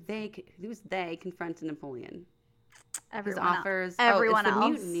 Ney. Who's they confronted Napoleon. Everyone His else. offers. Everyone it's the else.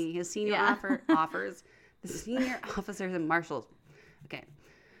 mutiny. His senior Yeah. offers. The senior officers and marshals. Okay.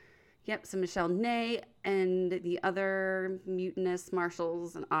 Yep. So Michel Ney and the other mutinous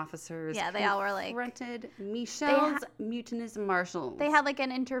marshals and officers. Yeah, they all were like- confronted Michel's mutinous marshals. They had like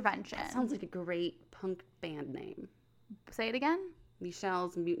an intervention. Sounds like a great punk band name. Say it again.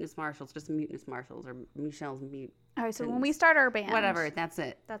 Michel's mutinous marshals, just mutinous marshals, or Michel's mute. All right, so when we start our band. Whatever. That's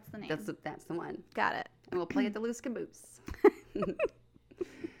it. That's the name. That's the one. Got it. And we'll play at the Loose Caboose.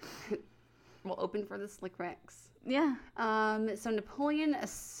 We'll open for the Slick Rex. Yeah. So Napoleon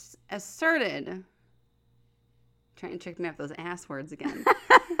asserted, trying to trick me up those ass words again.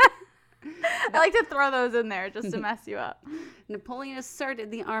 I like to throw those in there just to mess you up. Napoleon asserted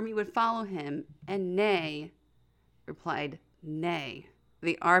the army would follow him, and Ney replied, nay,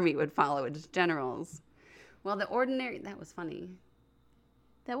 the army would follow its generals. Well, that was funny.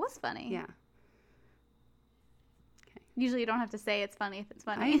 That was funny. Yeah. Usually you don't have to say it's funny if it's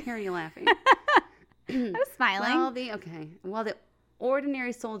I funny. hear you laughing. I was smiling. While the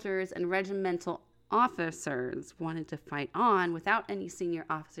ordinary soldiers and regimental officers wanted to fight on without any senior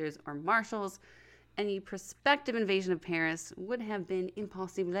officers or marshals, any prospective invasion of Paris would have been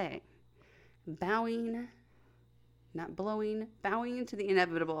impossible. Bowing into the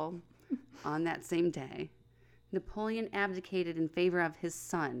inevitable on that same day, Napoleon abdicated in favor of his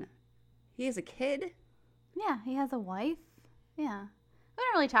son. He is a kid? Yeah, he has a wife. Yeah. We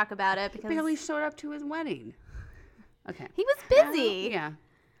don't really talk about it because Barely showed up to his wedding. Okay. he was busy. Yeah.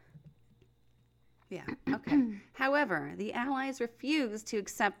 Yeah, okay. However, the Allies refused to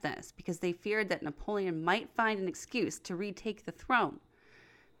accept this because they feared that Napoleon might find an excuse to retake the throne.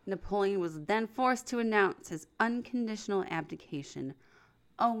 Napoleon was then forced to announce his unconditional abdication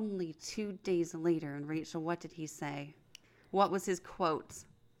only 2 days later. And Rachel, what did he say? What was his quote?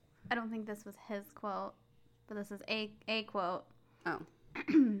 I don't think this was his quote, but this is a quote. Oh.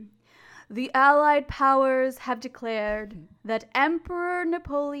 The Allied powers have declared that Emperor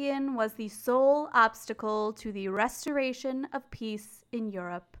Napoleon was the sole obstacle to the restoration of peace in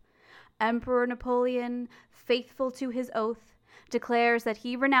Europe. Emperor Napoleon, faithful to his oath, declares that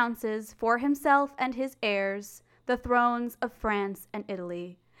he renounces for himself and his heirs the thrones of France and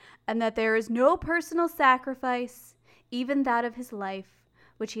Italy, and that there is no personal sacrifice, even that of his life,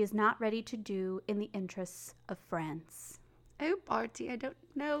 which he is not ready to do in the interests of France. Oh, Barty, I don't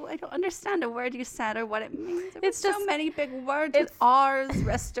know. I don't understand a word you said or what it means. It's so just- many big words. it's- It's ours,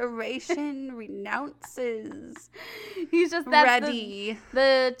 restoration, renounces, He's just that's ready.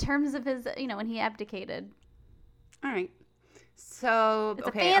 the terms of his, when he abdicated. All right. So, It's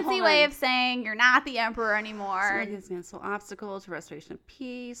okay, a fancy hold way on. of saying you're not the emperor So anymore. his man's sole obstacle to restoration of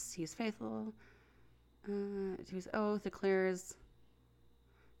peace. He's faithful to his oath, declares.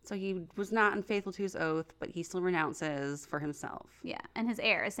 So he was not unfaithful to his oath, but he still renounces for himself. Yeah, and his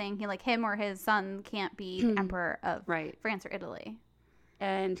heir is saying him or his son can't be the emperor of Right. France or Italy.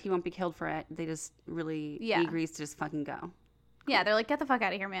 And he won't be killed for it. They just really, Yeah. he agrees to just fucking go. Yeah, they're like, get the fuck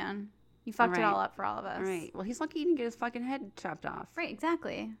out of here, man. You fucked it Right. all up for all of us. All right. Well, he's lucky he didn't get his fucking head chopped off. Right,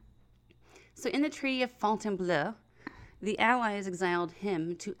 exactly. So in the Treaty of Fontainebleau, the Allies exiled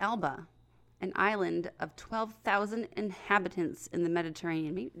him to Elba, an island of 12,000 inhabitants in the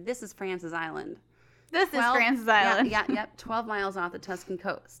Mediterranean. Maybe this is France's island. This is 12 France's island. Yep, 12 miles off the Tuscan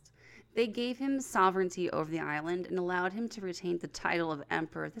coast. They gave him sovereignty over the island and allowed him to retain the title of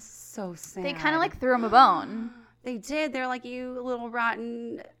emperor. This is so sad. They kind of like threw him a bone. They did. They're like, you little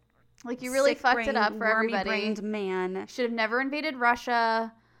rotten, Like, you really fucked it up for everybody. wormy-brained man. Should have never invaded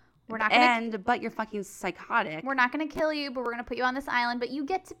Russia. We're not gonna But you're fucking psychotic. We're not gonna kill you, but we're gonna put you on this island. But you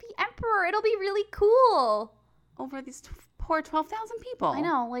get to be emperor. It'll be really cool. Over these poor 12,000 people. I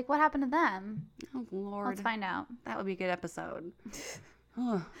know. Like, what happened to them? Oh, Lord. Let's find out. That would be a good episode.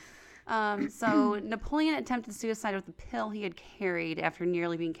 Ugh. So Napoleon attempted suicide with the pill he had carried after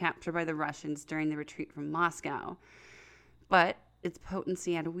nearly being captured by the Russians during the retreat from Moscow. But its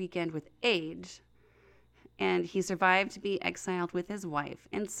potency had weakened with age, and he survived to be exiled with his wife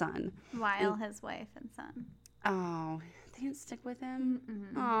and son. While his wife and son. Oh, they didn't stick with him?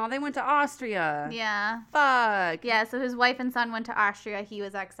 Oh, they went to Austria. Yeah. Fuck. Yeah, so his wife and son went to Austria. He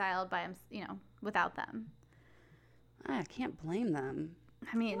was exiled by him, without them. I can't blame them.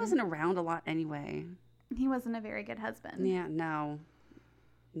 I mean, He wasn't around a lot anyway. he wasn't a very good husband. Yeah, no.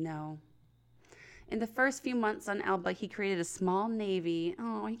 In the first few months on Elba, he created a small navy.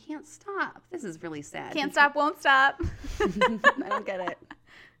 Oh, he can't stop. This is really sad. Can't stop, won't stop. I don't get it.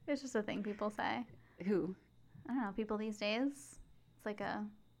 It's just a thing people say. Who? I don't know, people these days. It's like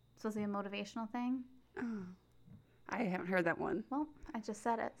supposed to be a motivational thing. Oh, I haven't heard that one. Well, I just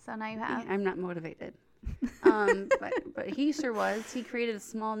said it, so now you have. I'm not motivated. But he sure was. He created a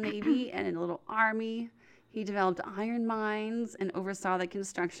small navy and a little army. He developed iron mines and oversaw the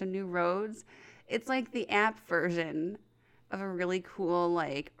construction of new roads. It's like the app version of a really cool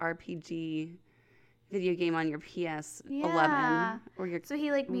like RPG video game on your PS11 or your So he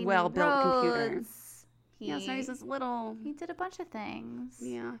made well-built computer. roads. Yeah, so he's this little. He did a bunch of things.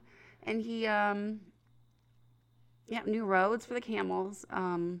 Yeah, and he new roads for the camels.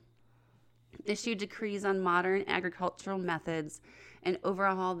 Issued decrees on modern agricultural methods, and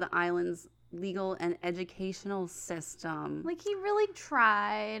overhauled the island's legal and educational system. Like, he really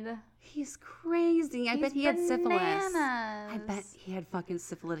tried. He's crazy. I bet he had syphilis. Bananas. I bet he had fucking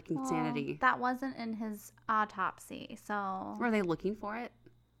syphilitic insanity. That wasn't in his autopsy, so. Were they looking for it?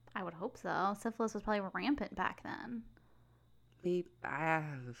 I would hope so. Syphilis was probably rampant back then. I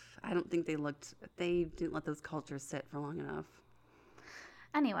don't think they looked. They didn't let those cultures sit for long enough.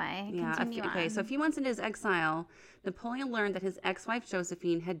 Anyway, continue okay. on. So a few months into his exile, Napoleon learned that his ex-wife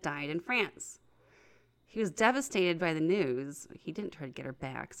Josephine had died in France. He was devastated by the news. He didn't try to get her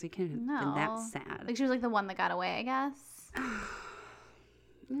back, so he couldn't have been that sad. Like, she was like the one that got away, I guess.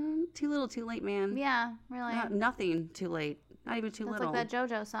 Too little, too late, man. Yeah, really. Nothing too late. Not even too little. That's like that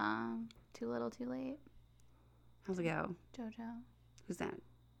JoJo song. Too little, too late. How's it go? JoJo. Who's that?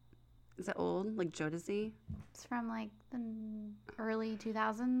 Is that old? Like Jodeci? It's from like the early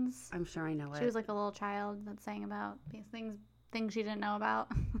 2000s. I'm sure I know it. She was like a little child that sang about these things she didn't know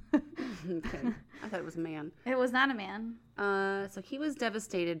about. Okay. I thought it was a man. It was not a man. So he was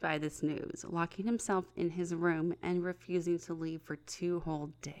devastated by this news, locking himself in his room and refusing to leave for 2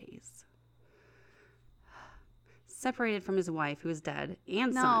 whole days. Separated from his wife, who was dead,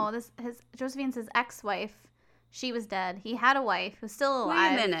 and son. No, Josephine's his ex-wife. She was dead. He had a wife who's still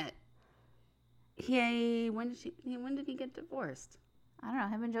alive. Wait a minute. When did he get divorced? I don't know.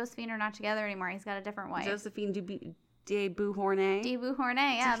 Him and Josephine are not together anymore. He's got a different wife. Josephine de Beauharnais. De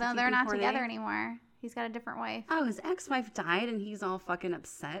Beauharnais. Yeah, no, they're not together anymore. He's got a different wife. Oh, his ex-wife died and he's all fucking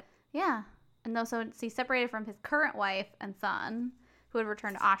upset. Yeah. And so he's separated from his current wife and son, who had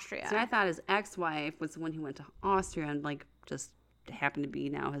returned to Austria. So I thought his ex-wife was the one who went to Austria and like just happened to be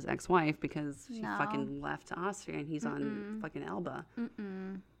now his ex-wife because she fucking left to Austria and he's on fucking Elba.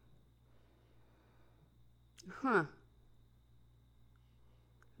 Huh.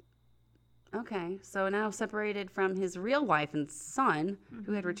 Okay, so now separated from his real wife and son,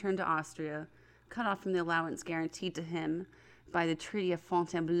 who had returned to Austria, cut off from the allowance guaranteed to him by the Treaty of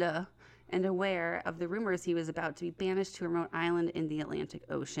Fontainebleau, and aware of the rumors he was about to be banished to a remote island in the Atlantic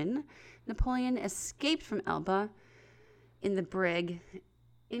Ocean, Napoleon escaped from Elba in the brig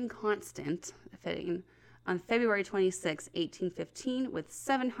Inconstant, fitting, on February 26, 1815, with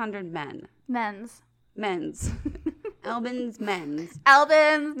 700 men. Men's. Albans men's.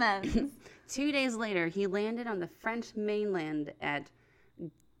 2 days later, he landed on the French mainland at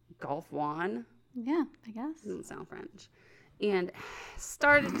Golfe-Juan. Yeah, I guess. Doesn't sound French. And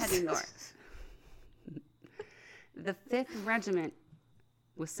started heading north. The 5th Regiment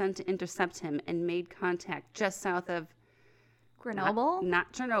was sent to intercept him and made contact just south of Grenoble?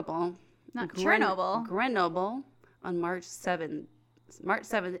 Not Chernobyl. Chernobyl. Grenoble on March 7th,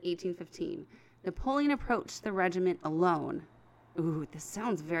 1815. Napoleon approached the regiment alone. Ooh, this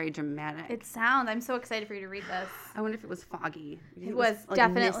sounds very dramatic. I'm so excited for you to read this. I wonder if it was foggy. It was like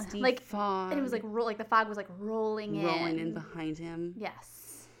definitely like fog. It was like the fog was like rolling in behind him.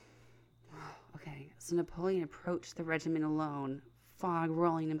 Yes. Okay, so Napoleon approached the regiment alone, fog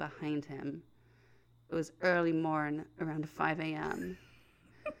rolling in behind him. It was early morn, around 5 a.m.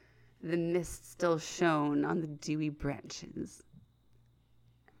 The mist still shone on the dewy branches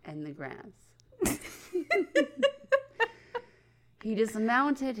and the grass. He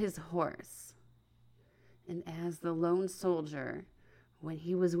dismounted his horse, and as the lone soldier when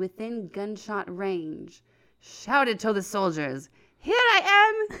he was within gunshot range, shouted to the soldiers, "Here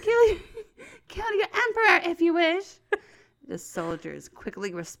I am! Kill your emperor if you wish!" The soldiers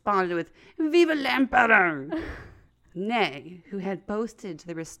quickly responded with, "Vive l'Empereur!" Ney, who had boasted to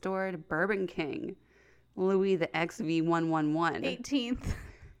the restored Bourbon king, Louis the XV111, 18th.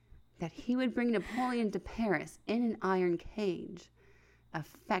 that he would bring Napoleon to Paris in an iron cage,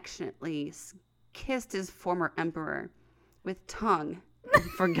 affectionately kissed his former emperor with tongue and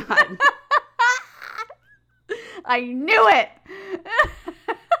forgot. I knew it!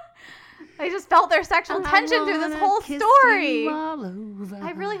 I just felt their sexual tension through this whole story.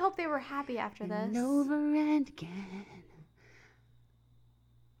 I really hope they were happy after this. And over and again.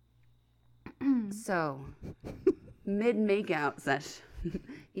 So, mid-makeout session,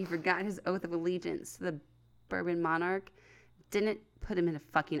 he forgot his oath of allegiance to the Bourbon monarch. Didn't put him in a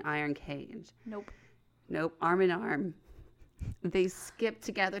fucking iron cage. Nope, arm in arm. They skipped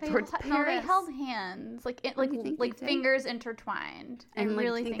together towards Paris. No, they held hands, like fingers intertwined. And I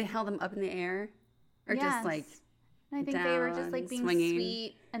really think they held them up in the air, or yes. just like. I think they were just like being swinging.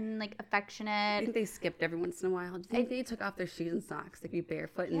 Sweet and like affectionate. I think they skipped every once in a while. Do you think they took off their shoes and socks to be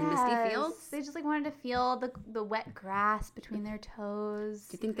barefoot in misty fields? They just like wanted to feel the wet grass between their toes.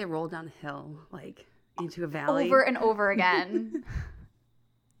 Do you think they rolled down a hill like into a valley over and over again?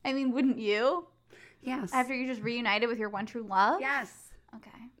 I mean, wouldn't you? Yes. After you just reunited with your one true love? Yes.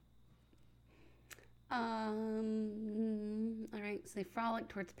 Okay. All right. So they frolicked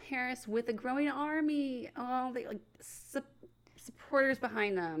towards Paris with a growing army. Oh, they like supporters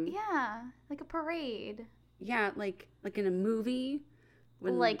behind them. Yeah, like a parade. Yeah, like in a movie.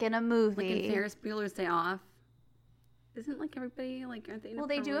 Like in a movie. Like in Ferris Bueller's Day Off. Isn't like everybody like aren't they?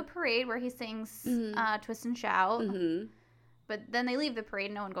 They do a parade where he sings "Twist and Shout," but then they leave the parade.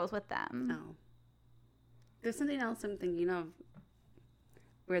 And no one goes with them. Oh. There's something else I'm thinking of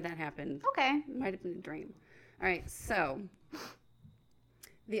where that happened. Okay. Might have been a dream. All right, so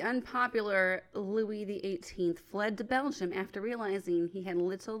the unpopular Louis XVIII fled to Belgium after realizing he had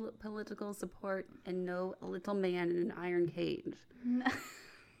little political support and no little man in an iron cage.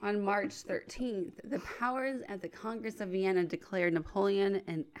 On March 13th, the powers at the Congress of Vienna declared Napoleon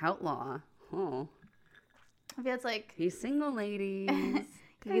an outlaw. Oh. I feel it's like... He's single, ladies.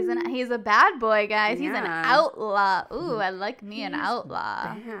 He's a bad boy, guys. He's an Yeah. outlaw. Ooh, I like me an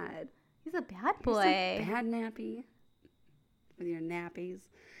outlaw. Bad. He's a bad boy. You're so bad, nappy. With your nappies.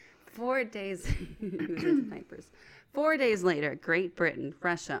 4 days. Diapers. 4 days later, Great Britain,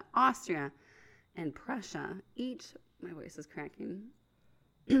 Russia, Austria, and Prussia each. My voice is cracking.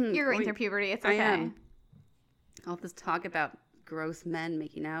 You're going through puberty. It's okay. I am. All this talk about gross men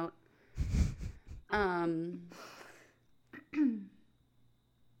making out.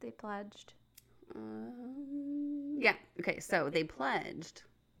 They pledged. Yeah. Okay. So they pledged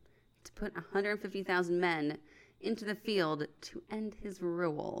to put 150,000 men into the field to end his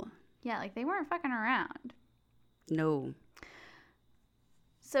rule. Yeah, like they weren't fucking around. No.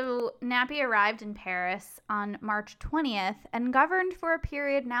 So Nappy arrived in Paris on March 20th and governed for a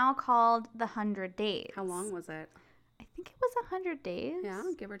period now called the 100 Days. How long was it? I think it was 100 days. Yeah,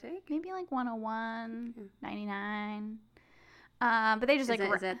 give or take. Maybe like 101, 99. But they just is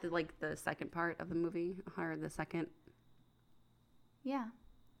that the second part of the movie, or the second? Yeah,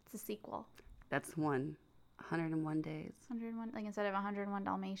 it's a sequel. That's 101 days. 101, like instead of 101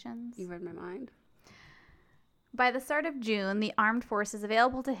 Dalmatians. You read my mind. By the start of June, the armed forces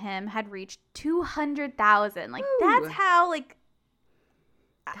available to him had reached 200,000. Like, Ooh. that's how, like...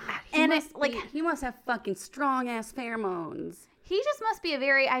 God, he must have fucking strong-ass pheromones. He just must be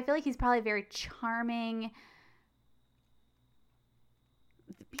I feel like he's probably very charming.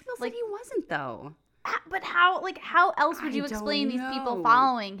 People said he wasn't, though. But how else would you explain these people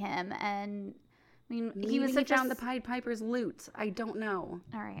following him? And, I mean, Maybe he was such found the Pied Piper's loot. I don't know.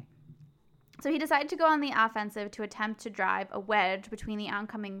 All right. So he decided to go on the offensive to attempt to drive a wedge between the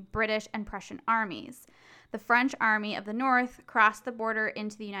oncoming British and Prussian armies. The French army of the north crossed the border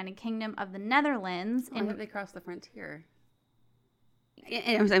into the United Kingdom of the Netherlands. I thought they crossed the frontier.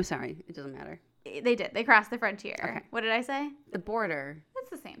 I'm sorry. It doesn't matter. They did. They crossed the frontier. Okay. What did I say? The border.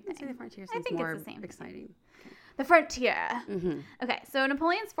 That's the same thing. I'd say the frontier I seems think more it's the same exciting. Okay. The frontier. Mm-hmm. Okay, so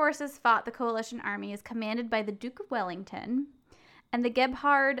Napoleon's forces fought the coalition armies commanded by the Duke of Wellington and the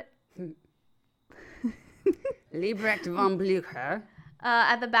Gebhard... Liebrecht von Blücher.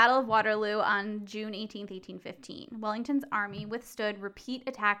 At the Battle of Waterloo on June 18th, 1815. Wellington's army withstood repeat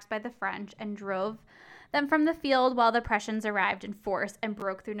attacks by the French and drove them from the field while the Prussians arrived in force and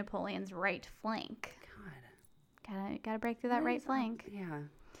broke through Napoleon's right flank. God. Gotta break through that right flank. Yeah.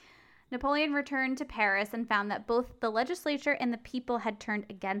 Napoleon returned to Paris and found that both the legislature and the people had turned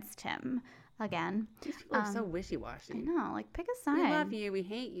against him again. These people are so wishy-washy. I know, like, pick a side. We love you. We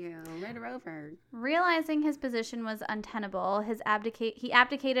hate you. Red or over. Realizing his position was untenable, he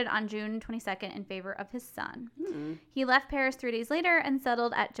abdicated on June 22nd in favor of his son. He left Paris 3 days later and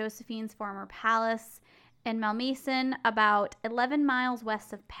settled at Josephine's former palace in Malmaison, about 11 miles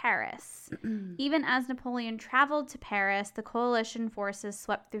west of Paris. Even as Napoleon traveled to Paris, the coalition forces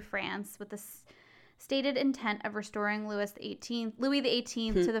swept through France with the stated intent of restoring Louis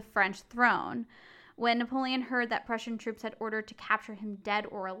XVIII to the French throne. When Napoleon heard that Prussian troops had ordered to capture him dead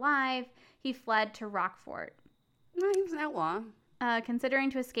or alive, he fled to Roquefort, He was an outlaw. considering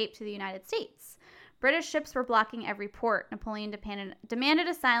to escape to the United States. British ships were blocking every port. Napoleon demanded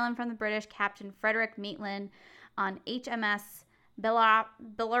asylum from the British Captain Frederick Maitland on HMS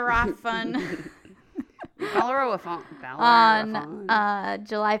Bellerophon on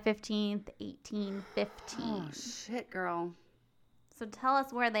July 15th, 1815. Oh, shit, girl. So tell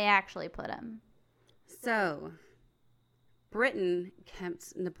us where they actually put him. So, Britain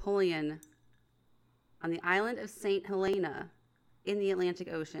kept Napoleon on the island of St. Helena in the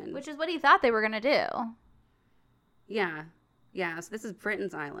Atlantic Ocean. Which is what he thought they were going to do. Yeah. Yeah, so this is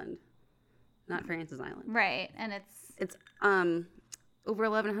Britain's island, not France's island. Right, and It's over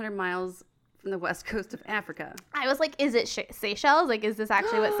 1,100 miles from the west coast of Africa. I was like, is it Seychelles? Like, is this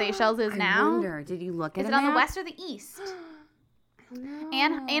actually what Seychelles is now? I wonder. Did you look at it? Is it on the west or the east? No.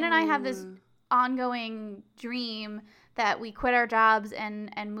 Anne and I have this ongoing dream that we quit our jobs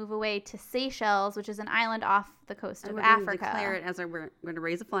and move away to Seychelles, which is an island off the coast of Africa. We're going to declare it as we're going to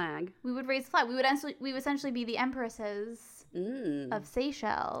raise a flag. We would raise a flag. We would essentially be the empresses of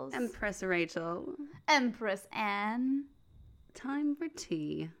Seychelles. Empress Rachel. Empress Anne. Time for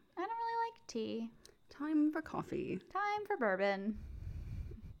tea. I don't really like tea. Time for coffee. Time for bourbon.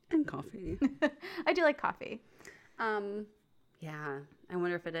 And coffee. I do like coffee. Yeah, I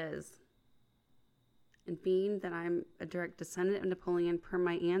wonder if it is. And being that I'm a direct descendant of Napoleon per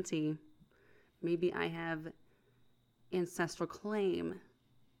my auntie, maybe I have ancestral claim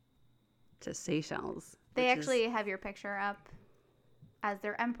to Seychelles. They actually have your picture up as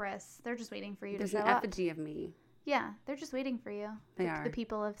their empress. They're just waiting for you to show up. There's an effigy of me. Yeah, they're just waiting for you. They are. The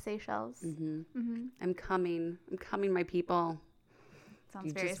people of Seychelles. Mm-hmm. Mm-hmm. I'm coming, my people.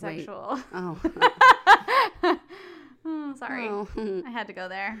 Sounds very sexual. Oh. Oh, sorry. Oh. I had to go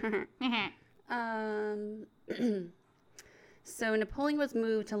there. So Napoleon was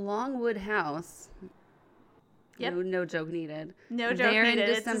moved to Longwood House. Yep. No joke needed. No joke there needed.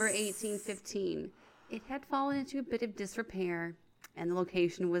 in December 1815. It had fallen into a bit of disrepair, and the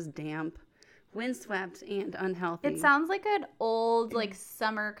location was damp, windswept, and unhealthy. It sounds like an old,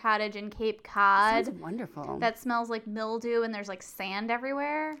 summer cottage in Cape Cod. Sounds wonderful. That smells like mildew, and there's, sand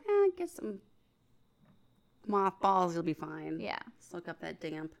everywhere. Get some mothballs, you'll be fine. Yeah. Soak up that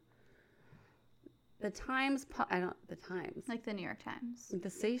damp. The Times. Like the New York Times. The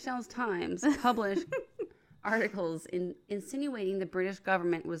Seychelles Times published articles insinuating the British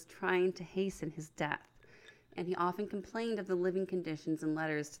government was trying to hasten his death, and he often complained of the living conditions in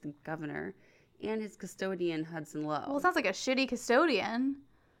letters to the governor and his custodian, Hudson Lowe. Well, it sounds like a shitty custodian.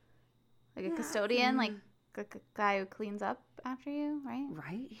 Like a custodian, like a guy who cleans up after you, right?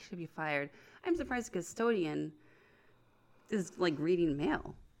 Right? He should be fired. I'm surprised a custodian is, reading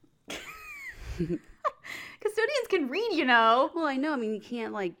mail. Custodians can read, you know. Well, I know. I mean, you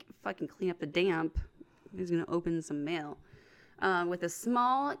can't, fucking clean up the damp. He's going to open some mail. With a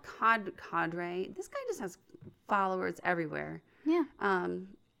small cadre. This guy just has followers everywhere. Yeah.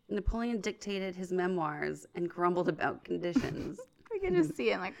 Napoleon dictated his memoirs and grumbled about conditions. I can just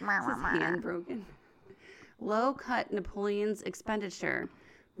see him, his hand broken. Lowe cut Napoleon's expenditure,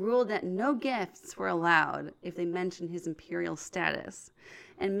 ruled that no gifts were allowed if they mentioned his imperial status,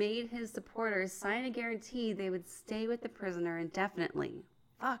 and made his supporters sign a guarantee they would stay with the prisoner indefinitely.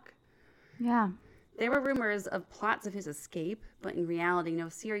 Fuck. Yeah. There were rumors of plots of his escape, but in reality, no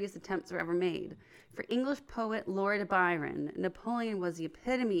serious attempts were ever made. For English poet Lord Byron, Napoleon was the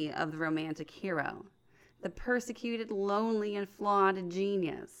epitome of the romantic hero, the persecuted, lonely, and flawed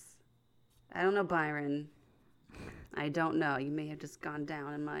genius. I don't know Byron. I don't know. You may have just gone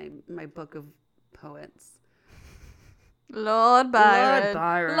down in my book of poets. Lord Byron. Lord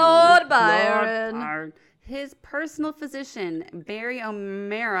Byron. Lord Byron. Lord Byron. His personal physician, Barry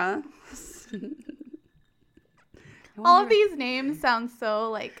O'Meara. All of these names sound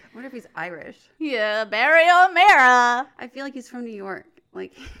so I wonder if he's Irish. Yeah, Barry O'Meara. I feel like he's from New York.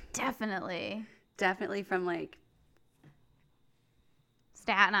 Definitely. Definitely from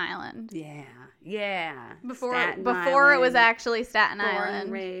Staten Island. Yeah. Before Staten it was Island, actually Staten born Island.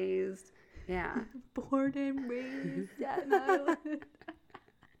 and raised. Yeah. Born and raised Staten Island.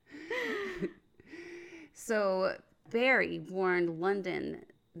 So Barry warned London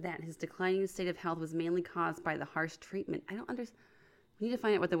that his declining state of health was mainly caused by the harsh treatment. I don't understand. We need to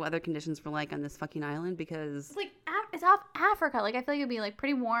find out what the weather conditions were like on this fucking island because... It's like, it's off Africa. Like, I feel like it'd be, like,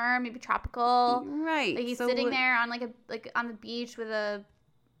 pretty warm, maybe tropical. Right. Like, he's sitting there on, on the beach with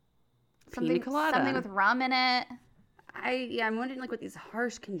Pina colada. something with rum in it. I'm wondering, like, what these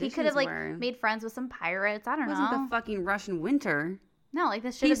harsh conditions He could have, like, were. made friends with some pirates. I don't know. It wasn't the fucking Russian winter. No, like,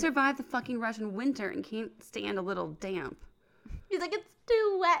 this should He have... survived the fucking Russian winter and can't stand a little damp. He's like, it's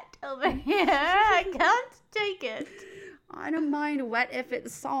too wet over here. I can't take it. I don't mind wet if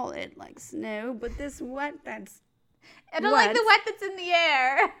it's solid, like snow, but this wet, that's... I don't like the wet that's in the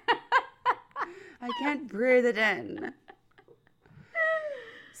air. I can't breathe it in.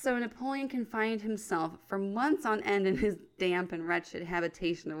 So Napoleon confined himself for months on end in his damp and wretched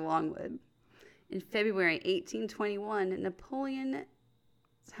habitation of Longwood. In February 1821, Napoleon's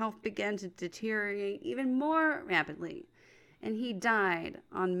health began to deteriorate even more rapidly, and he died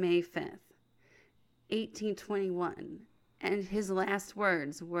on May 5th, 1821. And his last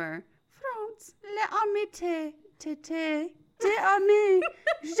words were, France, l'armée t'armée,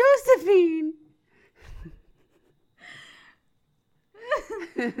 Josephine.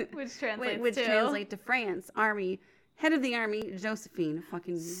 Which translates Which translate to France, army, head of the army, Josephine.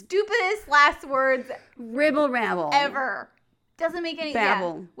 Fucking stupidest last words ribble rabble ever. Doesn't make any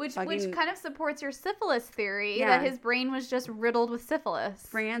babble. Which Fucking, kind of supports your syphilis theory Yeah. that his brain was just riddled with syphilis.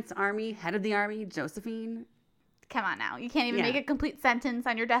 France, army, head of the army, Josephine. Come on now. You can't even Yeah. make a complete sentence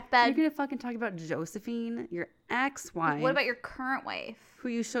on your deathbed. You're gonna fucking talk about Josephine, your ex-wife. What about your current wife? who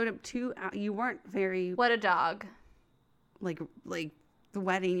you showed up to? You weren't very What a dog. like the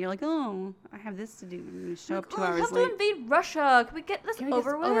wedding. You're like, oh, I have this to do. I'm gonna show up 2 I hours have late. to invade Russia. Can we get this Can we get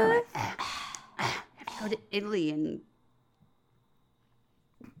over this with? over with? I have to go to Italy and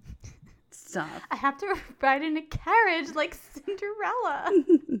stuff. I have to ride in a carriage like Cinderella.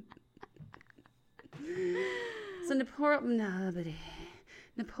 So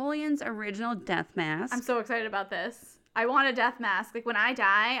Napoleon's original death mask. I'm so excited about this. I want a death mask. Like when I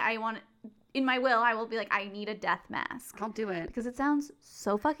die, in my will, I will be like, I need a death mask. I'll do it. Because it sounds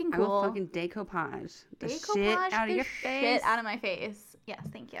so fucking I cool. will fucking decoupage the shit Decoupage out of the your face. shit out of my face. Yes,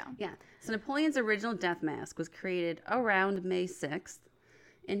 thank you. Yeah. So Napoleon's original death mask was created around May 6th.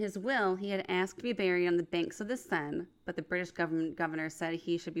 In his will, he had asked to be buried on the banks of the Seine, but the British governor said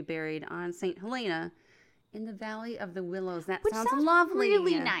he should be buried on St. Helena in the Valley of the Willows. That Which sounds sounds lovely.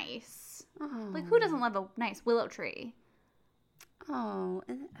 really nice. Oh. Like, who doesn't love a nice willow tree? Oh,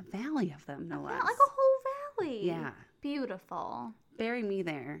 and a valley of them, no less. Yeah, like a whole valley. Yeah. Beautiful. Bury me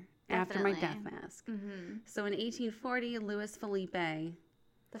there after my death Definitely. mask. Mm-hmm. So in 1840, Louis Philippe,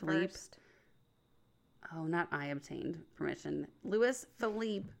 The Philippe. first. Oh, not I obtained permission. Louis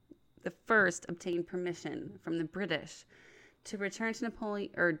Philippe the First obtained permission from the British to return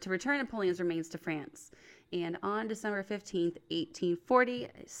Napoleon's remains to France. And on December 15th, 1840,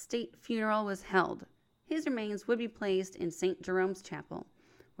 a state funeral was held. His remains would be placed in St. Jerome's Chapel,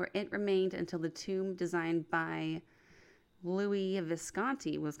 where it remained until the tomb designed by Louis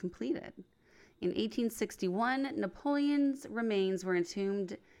Visconti was completed. In 1861, Napoleon's remains were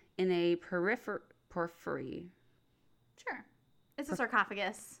entombed in a porphyry It's a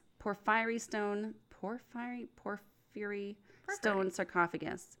sarcophagus. stone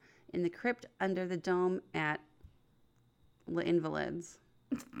sarcophagus in the crypt under the dome at Les Invalides.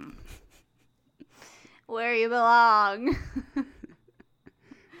 Where you belong.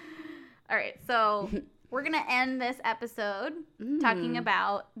 All right, so we're going to end this episode talking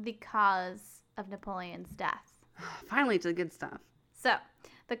about the cause of Napoleon's death. Finally to the good stuff. So,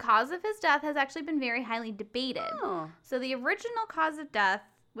 the cause of his death has actually been very highly debated. Oh. So, the original cause of death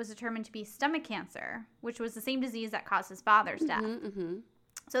was determined to be stomach cancer, which was the same disease that caused his father's death. Mm-hmm.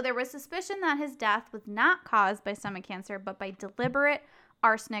 So, there was suspicion that his death was not caused by stomach cancer, but by deliberate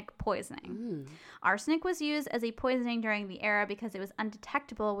arsenic poisoning. Arsenic was used as a poisoning during the era because it was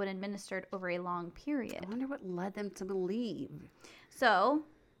undetectable when administered over a long period. I wonder what led them to believe So,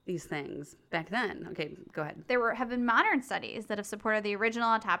 these things back then. Okay, go ahead. there have been modern studies that have supported the original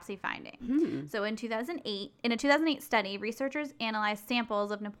autopsy finding. So in a 2008 study, researchers analyzed samples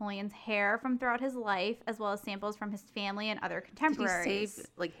of Napoleon's hair from throughout his life, as well as samples from his family and other Did you contemporaries. save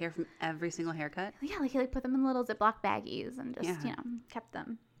like hair from every single haircut? Yeah, like he put them in little Ziploc baggies and just, Yeah. kept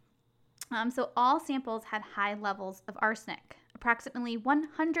them. So all samples had high levels of arsenic, approximately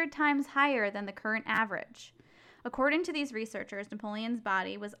 100 times higher than the current average. According to these researchers, Napoleon's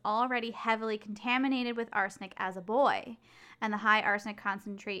body was already heavily contaminated with arsenic as a boy, and the high arsenic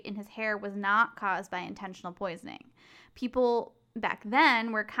concentrate in his hair was not caused by intentional poisoning. People back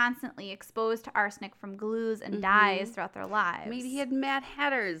then were constantly exposed to arsenic from glues and dyes throughout their lives. Maybe he had Mad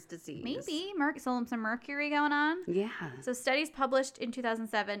Hatter's disease. Maybe. Some mercury going on. Yeah. So studies published in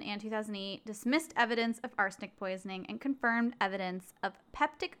 2007 and 2008 dismissed evidence of arsenic poisoning and confirmed evidence of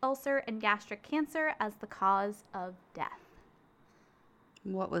peptic ulcer and gastric cancer as the cause of death.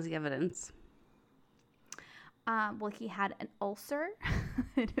 What was the evidence? Well, he had an ulcer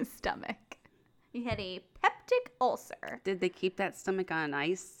in his stomach. He had a peptic ulcer. Did they keep that stomach on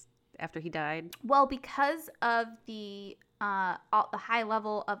ice after he died? Well, because of the high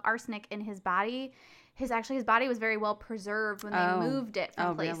level of arsenic in his body, his body was very well preserved when they moved it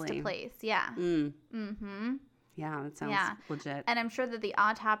from place to place. Yeah. Mm-hmm. Yeah, that sounds legit. And I'm sure that the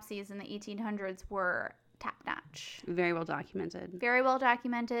autopsies in the 1800s were top-notch. Very well documented. Very well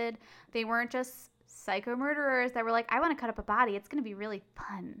documented. They weren't just psycho murderers that were like, I want to cut up a body. It's going to be really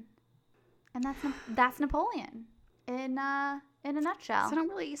fun. And that's Napoleon in a nutshell. So I don't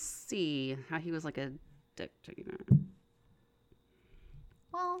really see how he was like a dictator.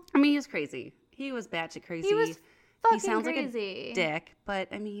 Well, I mean, he was crazy. He was batshit crazy. He was fucking sounds crazy. Like a dick, but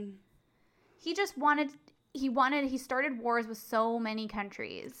I mean, he started wars with so many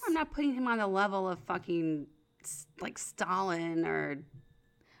countries. I'm not putting him on the level of fucking like Stalin or.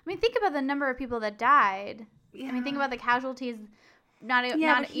 I mean, think about the number of people that died. Yeah. I mean, think about the casualties. Not but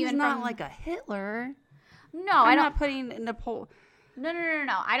even he's not like a Hitler. No, I'm not putting Napoleon. No.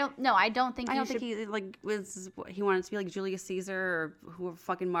 I don't. No, I don't think. I don't think he like he wanted to be like Julius Caesar or whoever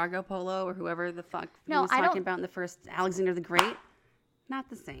fucking Marco Polo or whoever the fuck he was talking about in the first Alexander the Great. Not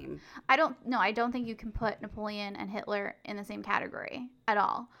the same. I don't think you can put Napoleon and Hitler in the same category at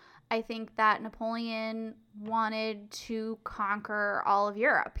all. I think that Napoleon wanted to conquer all of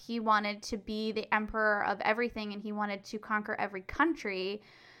Europe. He wanted to be the emperor of everything, and he wanted to conquer every country.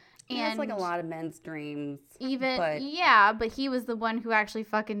 And that's like a lot of men's dreams. But he was the one who actually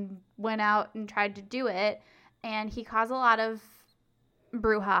fucking went out and tried to do it, and he caused a lot of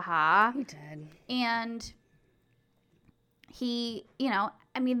brouhaha. He did. And he,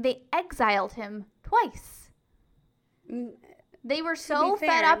 they exiled him twice. They were so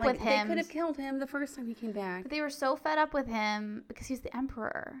fed up with him. They could have killed him the first time he came back. But they were so fed up with him because he's the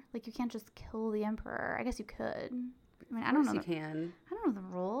emperor. Like, you can't just kill the emperor. I guess you could. I mean, I don't know. You can. I don't know the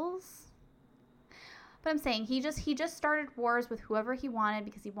rules. But I'm saying he just started wars with whoever he wanted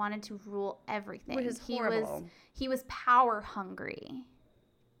because he wanted to rule everything. Which is horrible. He was power hungry.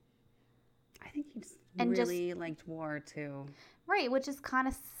 I think he just really liked war too. Right, which is kind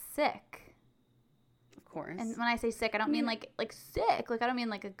of sick. Of course. And when I say sick, I don't mean like sick. Like, I don't mean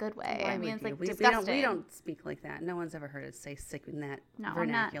like a good way. I mean, it's like disgusting. We don't speak like that. No one's ever heard us say sick in that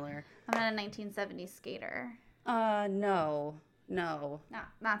vernacular. I'm not a 1970s skater. No.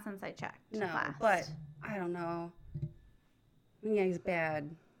 Not since I checked. No, last. But I don't know. Yeah, he's bad.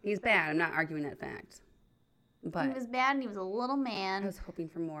 He's bad. I'm not arguing that fact. But he was bad and he was a little man. I was hoping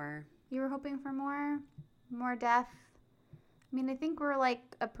for more. You were hoping for more? More death? I mean, I think we're like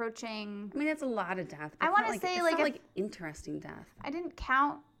approaching. I mean, that's a lot of death. I want to say like interesting death. I didn't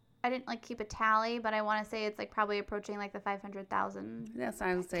count. I didn't like keep a tally, but I want to say it's like probably approaching like the 500,000. That's what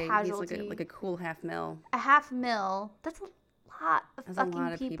I would say. Casualty. He's like a cool $500,000. A $500,000. That's a lot of that's fucking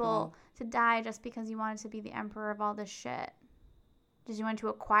lot of people to die just because you wanted to be the emperor of all this shit. Just you wanted to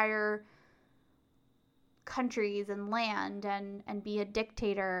acquire countries and land and be a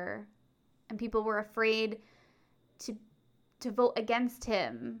dictator, and people were afraid to vote against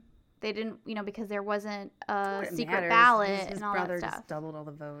him. They didn't, because there wasn't a secret ballot and all that stuff. His brother just doubled all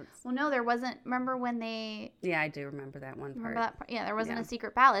the votes. Well, no, there wasn't. Remember when they... Yeah, I do remember that one part. Remember that part? Yeah, there wasn't a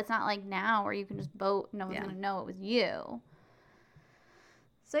secret ballot. It's not like now where you can just vote and no one's going to know it was you.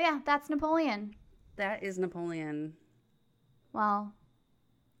 So, yeah, that's Napoleon. That is Napoleon. Well,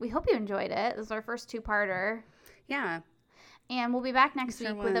 we hope you enjoyed it. This is our first two-parter. Yeah. And we'll be back next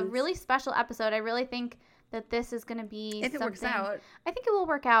week with a really special episode. I really think that this is going to be if it works out. I think it will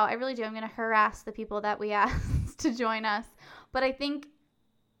work out. I really do. I'm going to harass the people that we asked to join us. But I think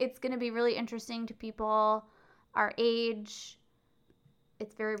it's going to be really interesting to people our age.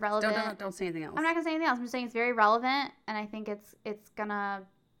 It's very relevant. Don't say anything else. I'm not going to say anything else. I'm just saying it's very relevant. And I think it's going to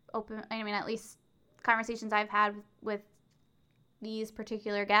open, at least conversations I've had with these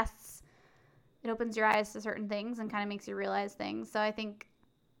particular guests, it opens your eyes to certain things and kind of makes you realize things. So I think,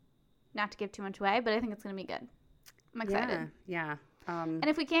 not to give too much away, but I think it's going to be good. I'm excited. Yeah. And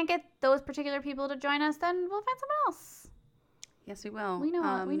if we can't get those particular people to join us, then we'll find someone else. Yes, we will. We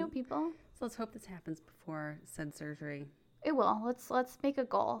know people. So let's hope this happens before said surgery. It will. Let's make a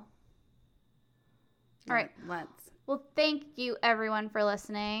goal. All right. Let's. Well, thank you everyone for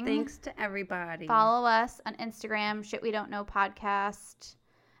listening. Thanks to everybody. Follow us on Instagram, Shit We Don't Know Podcast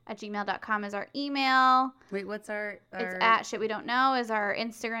 @gmail.com is our email. Wait, what's our... It's at Shit We Don't Know is our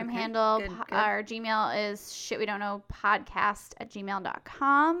Instagram handle. Good. Our Gmail is Shit We Don't Know Podcast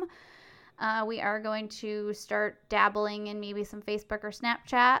 @gmail.com. We are going to start dabbling in maybe some Facebook or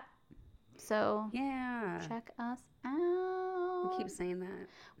Snapchat. So yeah, check us out. We keep saying that.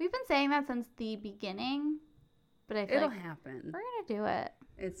 We've been saying that since the beginning, but I feel It'll like happen. we're gonna do it.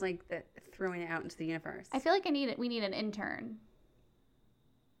 It's like throwing it out into the universe. I feel like we need an intern.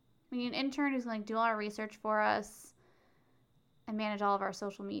 We need an intern who's going to do all our research for us and manage all of our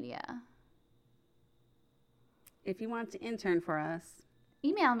social media. If you want to intern for us,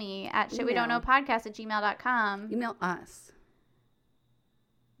 email me at shitwedon'tknowpodcast@gmail.com. Email us.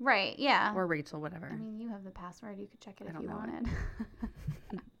 Right, yeah. Or Rachel, whatever. I mean, you have the password. You could check it if you know wanted.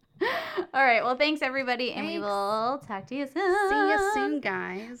 All right. Well, thanks, everybody, and we will talk to you soon. See you soon,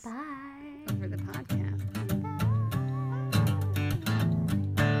 guys. Bye.